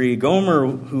harlotry, Gomer,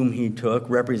 whom he took,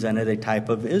 represented a type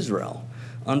of Israel,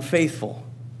 unfaithful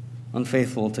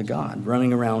to God,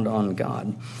 running around on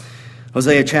God.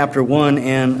 Hosea chapter 1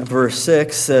 and verse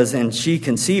 6 says, "And she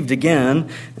conceived again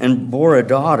and bore a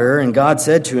daughter, and God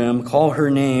said to him, Call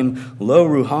her name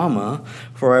Lo-Ruhamah,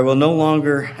 for I will no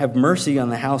longer have mercy on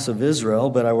the house of Israel,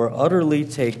 but I will utterly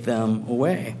take them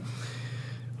away."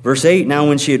 Verse 8, "Now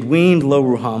when she had weaned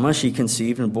Lo-Ruhamah, she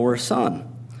conceived and bore a son.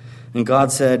 And God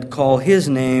said, Call his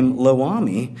name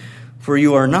Lo-Ammi, for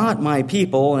you are not my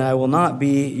people, and I will not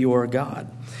be your God."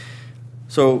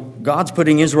 So God's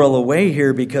putting Israel away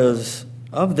here because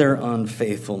of their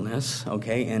unfaithfulness,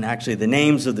 okay? And actually the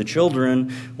names of the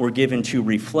children were given to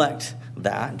reflect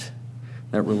that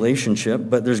relationship.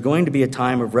 But there's going to be a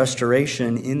time of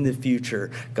restoration in the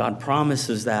future. God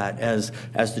promises that as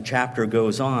the chapter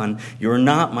goes on. You're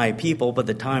not my people, but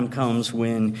the time comes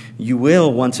when you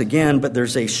will once again. But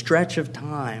there's a stretch of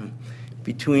time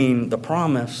between the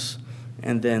promise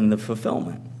and then the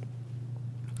fulfillment.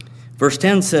 Verse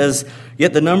 10 says,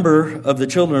 "Yet the number of the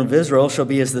children of Israel shall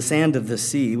be as the sand of the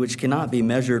sea, which cannot be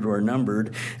measured or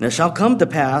numbered. And it shall come to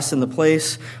pass in the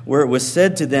place where it was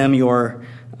said to them, You are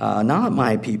not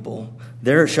my people,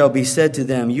 there it shall be said to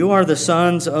them, You are the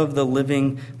sons of the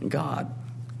living God."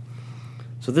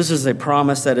 So this is a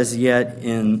promise that is yet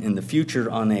in the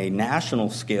future on a national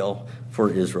scale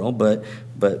for Israel.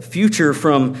 But future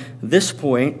from this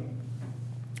point,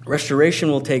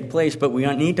 restoration will take place, but we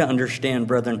need to understand,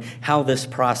 brethren, how this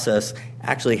process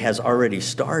actually has already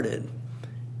started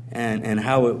and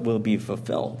how it will be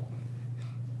fulfilled.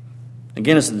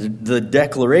 Again, it's the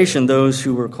declaration, those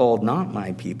who were called not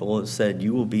my people, it said,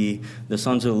 you will be the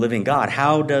sons of the living God.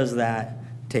 How does that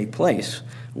take place?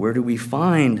 Where do we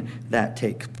find that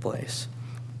take place?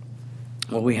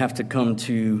 Well, we have to come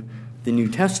to the New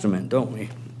Testament, don't we?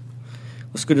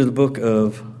 Let's go to the book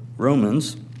of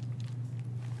Romans.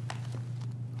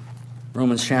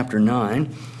 Romans chapter 9,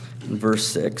 verse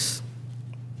 6.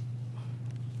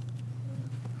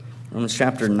 Romans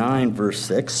chapter 9, verse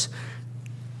 6.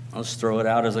 I'll just throw it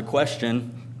out as a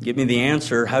question. Give me the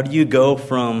answer. How do you go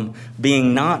from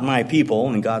being not my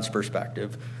people in God's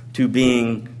perspective to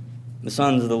being the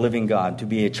sons of the living God, to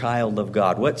be a child of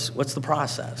God? What's the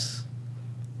process?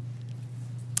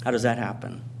 How does that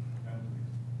happen?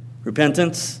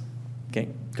 Repentance. Okay.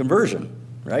 Conversion,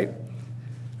 right? All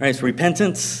right, so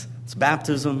repentance, it's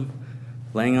baptism,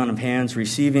 laying on of hands,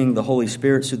 receiving the Holy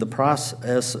Spirit through the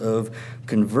process of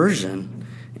conversion.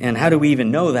 And how do we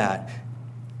even know that?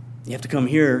 You have to come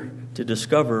here to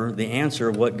discover the answer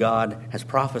of what God has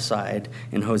prophesied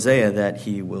in Hosea that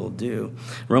he will do.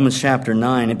 Romans chapter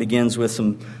 9, it begins with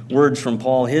some words from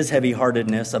Paul, his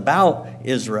heavy-heartedness about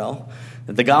Israel,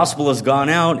 that the gospel has gone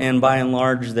out, and by and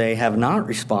large they have not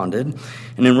responded.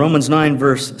 And in Romans 9,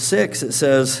 verse 6, it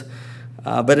says,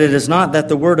 but it is not that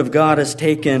the word of God has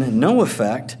taken no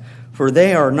effect, for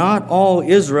they are not all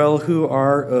Israel who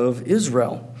are of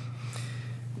Israel.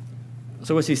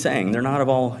 So what's he saying? They're not of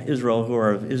all Israel who are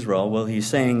of Israel. Well, he's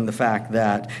saying the fact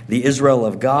that the Israel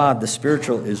of God, the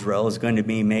spiritual Israel, is going to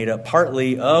be made up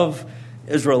partly of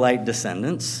Israelite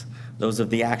descendants, those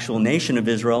of the actual nation of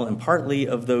Israel, and partly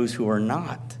of those who are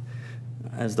not,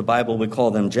 as the Bible would call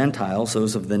them Gentiles,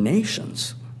 those of the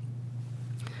nations.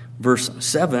 Verse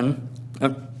 7,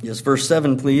 verse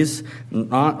 7, please.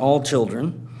 Not all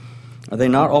children. Are they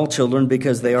not all children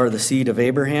because they are the seed of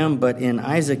Abraham? But in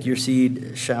Isaac your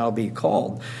seed shall be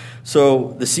called.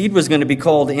 So the seed was going to be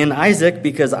called in Isaac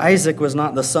because Isaac was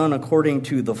not the son according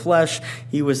to the flesh.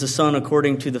 He was the son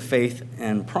according to the faith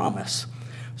and promise.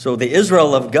 So the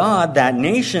Israel of God, that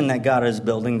nation that God is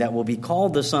building that will be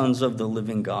called the sons of the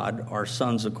living God, are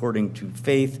sons according to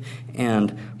faith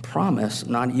and promise,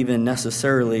 not even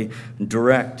necessarily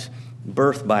direct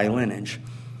birth by lineage.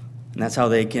 And that's how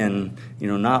they can,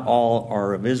 not all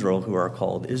are of Israel who are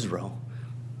called Israel,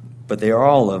 but they are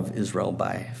all of Israel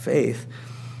by faith.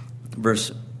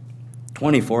 Verse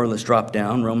 24, let's drop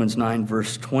down. Romans 9,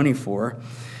 verse 24.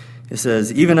 It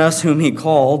says, even us whom he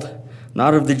called,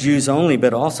 not of the Jews only,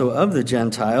 but also of the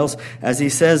Gentiles, as he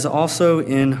says also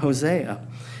in Hosea,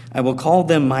 I will call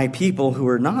them my people who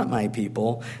are not my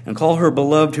people, and call her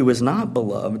beloved who is not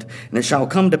beloved. And it shall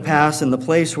come to pass in the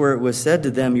place where it was said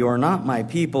to them, you are not my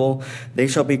people, they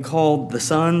shall be called the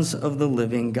sons of the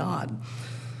living God.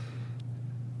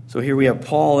 So here we have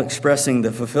Paul expressing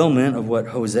the fulfillment of what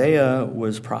Hosea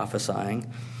was prophesying.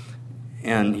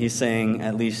 And he's saying,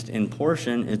 at least in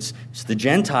portion, it's the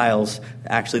Gentiles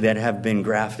actually that have been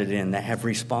grafted in, that have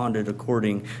responded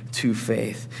according to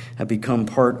faith, have become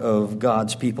part of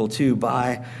God's people too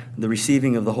by the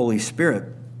receiving of the Holy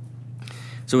Spirit.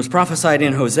 So it was prophesied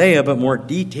in Hosea, but more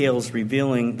details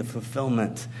revealing the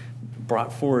fulfillment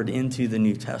brought forward into the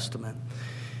New Testament.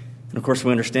 And of course,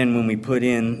 we understand when we put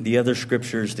in the other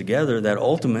scriptures together that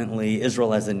ultimately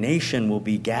Israel as a nation will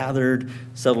be gathered,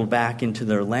 settled back into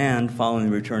their land following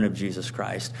the return of Jesus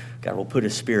Christ. God will put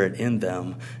his spirit in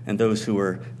them, and those who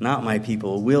are not my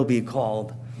people will be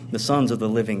called the sons of the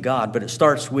living God. But it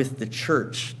starts with the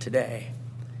church today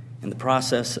and the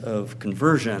process of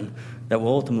conversion that will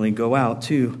ultimately go out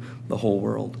to the whole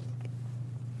world.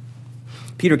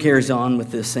 Peter carries on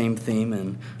with this same theme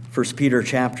in 1 Peter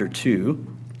chapter 2.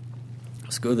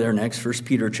 Let's go there next. 1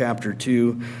 Peter chapter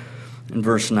 2 and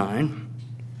verse 9.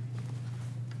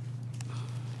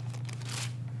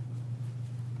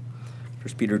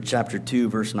 1 Peter chapter 2,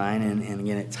 verse 9. And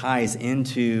again, it ties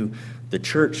into the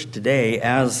church today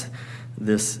as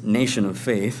this nation of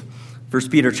faith. 1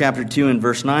 Peter chapter 2 and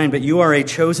verse 9. But you are a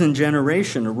chosen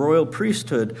generation, a royal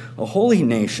priesthood, a holy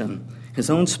nation, his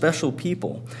own special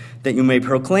people, that you may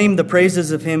proclaim the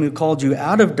praises of him who called you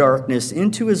out of darkness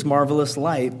into his marvelous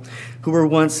light, who were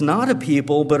once not a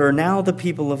people, but are now the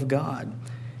people of God,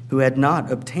 who had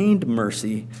not obtained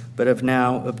mercy, but have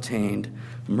now obtained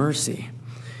mercy.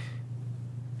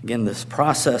 Again, this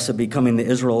process of becoming the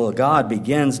Israel of God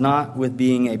begins not with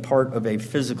being a part of a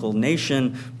physical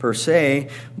nation per se,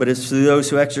 but it's to those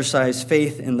who exercise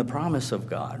faith in the promise of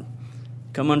God,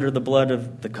 come under the blood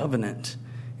of the covenant,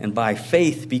 and by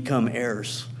faith become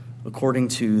heirs according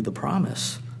to the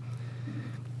promise.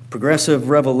 Progressive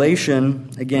revelation,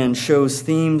 again, shows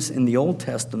themes in the Old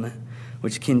Testament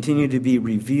which continue to be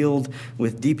revealed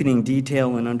with deepening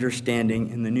detail and understanding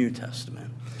in the New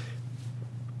Testament.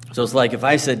 So it's like if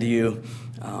I said to you,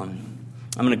 I'm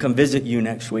going to come visit you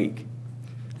next week.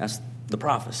 That's the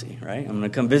prophecy, right? I'm going to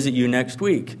come visit you next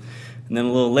week. And then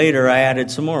a little later, I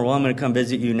added some more. Well, I'm going to come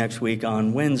visit you next week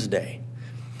on Wednesday.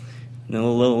 And then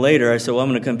a little later, I said, well, I'm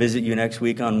going to come visit you next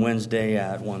week on Wednesday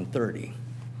at 1:30.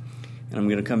 And I'm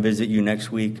going to come visit you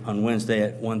next week on Wednesday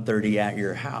at 1:30 at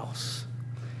your house.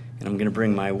 And I'm going to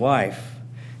bring my wife.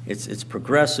 It's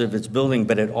progressive, it's building,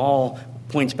 but it all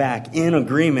points back in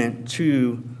agreement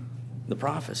to the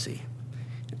prophecy.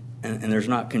 And there's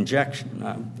not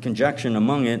conjunction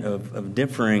among it of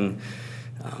differing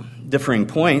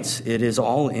points. It is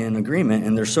all in agreement.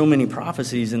 And there's so many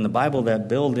prophecies in the Bible that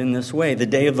build in this way. The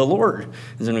day of the Lord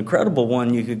is an incredible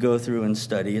one you could go through and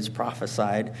study. It's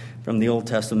prophesied from the Old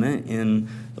Testament in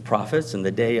the prophets and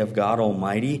the day of God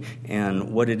Almighty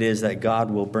and what it is that God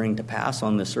will bring to pass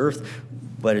on this earth.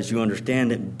 But as you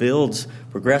understand, it builds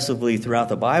progressively throughout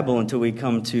the Bible until we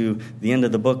come to the end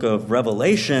of the book of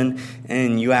Revelation,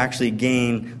 and you actually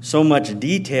gain so much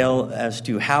detail as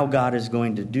to how God is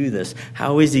going to do this.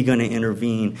 How is he going to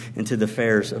intervene into the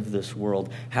affairs of this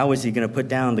world? How is he going to put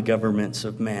down the governments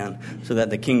of man so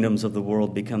that the kingdoms of the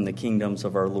world become the kingdoms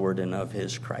of our Lord and of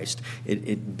his Christ?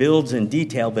 It builds in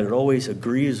detail, but it always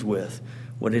agrees with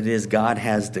what it is God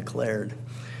has declared.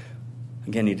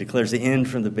 Again, he declares the end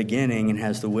from the beginning and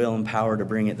has the will and power to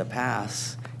bring it to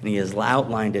pass. And he has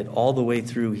outlined it all the way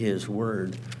through his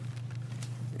word.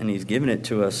 And he's given it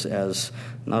to us as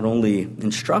not only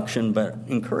instruction, but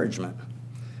encouragement.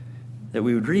 That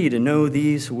we would read and know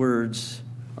these words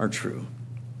are true.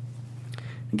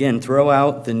 Again, throw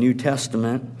out the New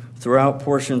Testament, throw out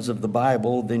portions of the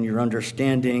Bible, then your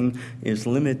understanding is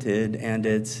limited and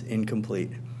it's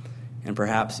incomplete. And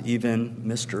perhaps even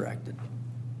misdirected.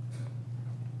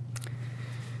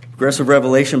 Progressive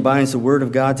revelation binds the Word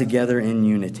of God together in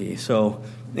unity. So,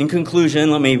 in conclusion,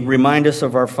 let me remind us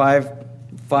of our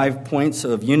five points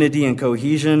of unity and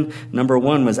cohesion. Number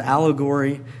 1 was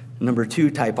allegory. Number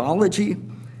 2, typology.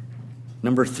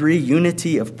 Number 3,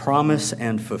 unity of promise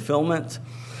and fulfillment.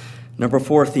 Number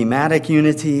 4, thematic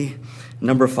unity.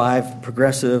 Number 5,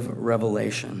 progressive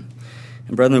revelation.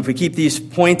 And brethren, if we keep these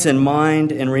points in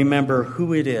mind and remember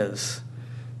who it is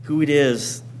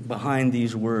behind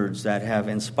these words that have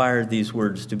inspired these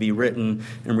words to be written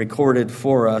and recorded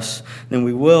for us, then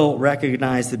we will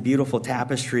recognize the beautiful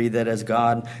tapestry that as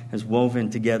God has woven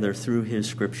together through his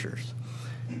scriptures.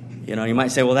 You know, you might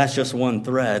say, well, that's just one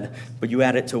thread, but you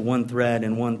add it to one thread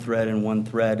and one thread and one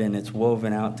thread, and it's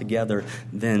woven out together,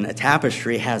 then a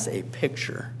tapestry has a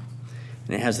picture.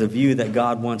 And it has the view that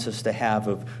God wants us to have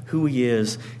of who he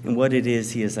is and what it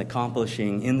is he is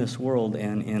accomplishing in this world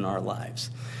and in our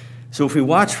lives. So if we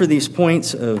watch for these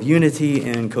points of unity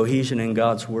and cohesion in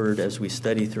God's Word as we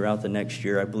study throughout the next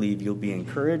year, I believe you'll be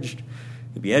encouraged,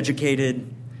 you'll be educated,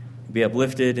 you'll be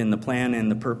uplifted in the plan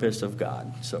and the purpose of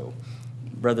God. So,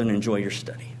 brethren, enjoy your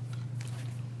study.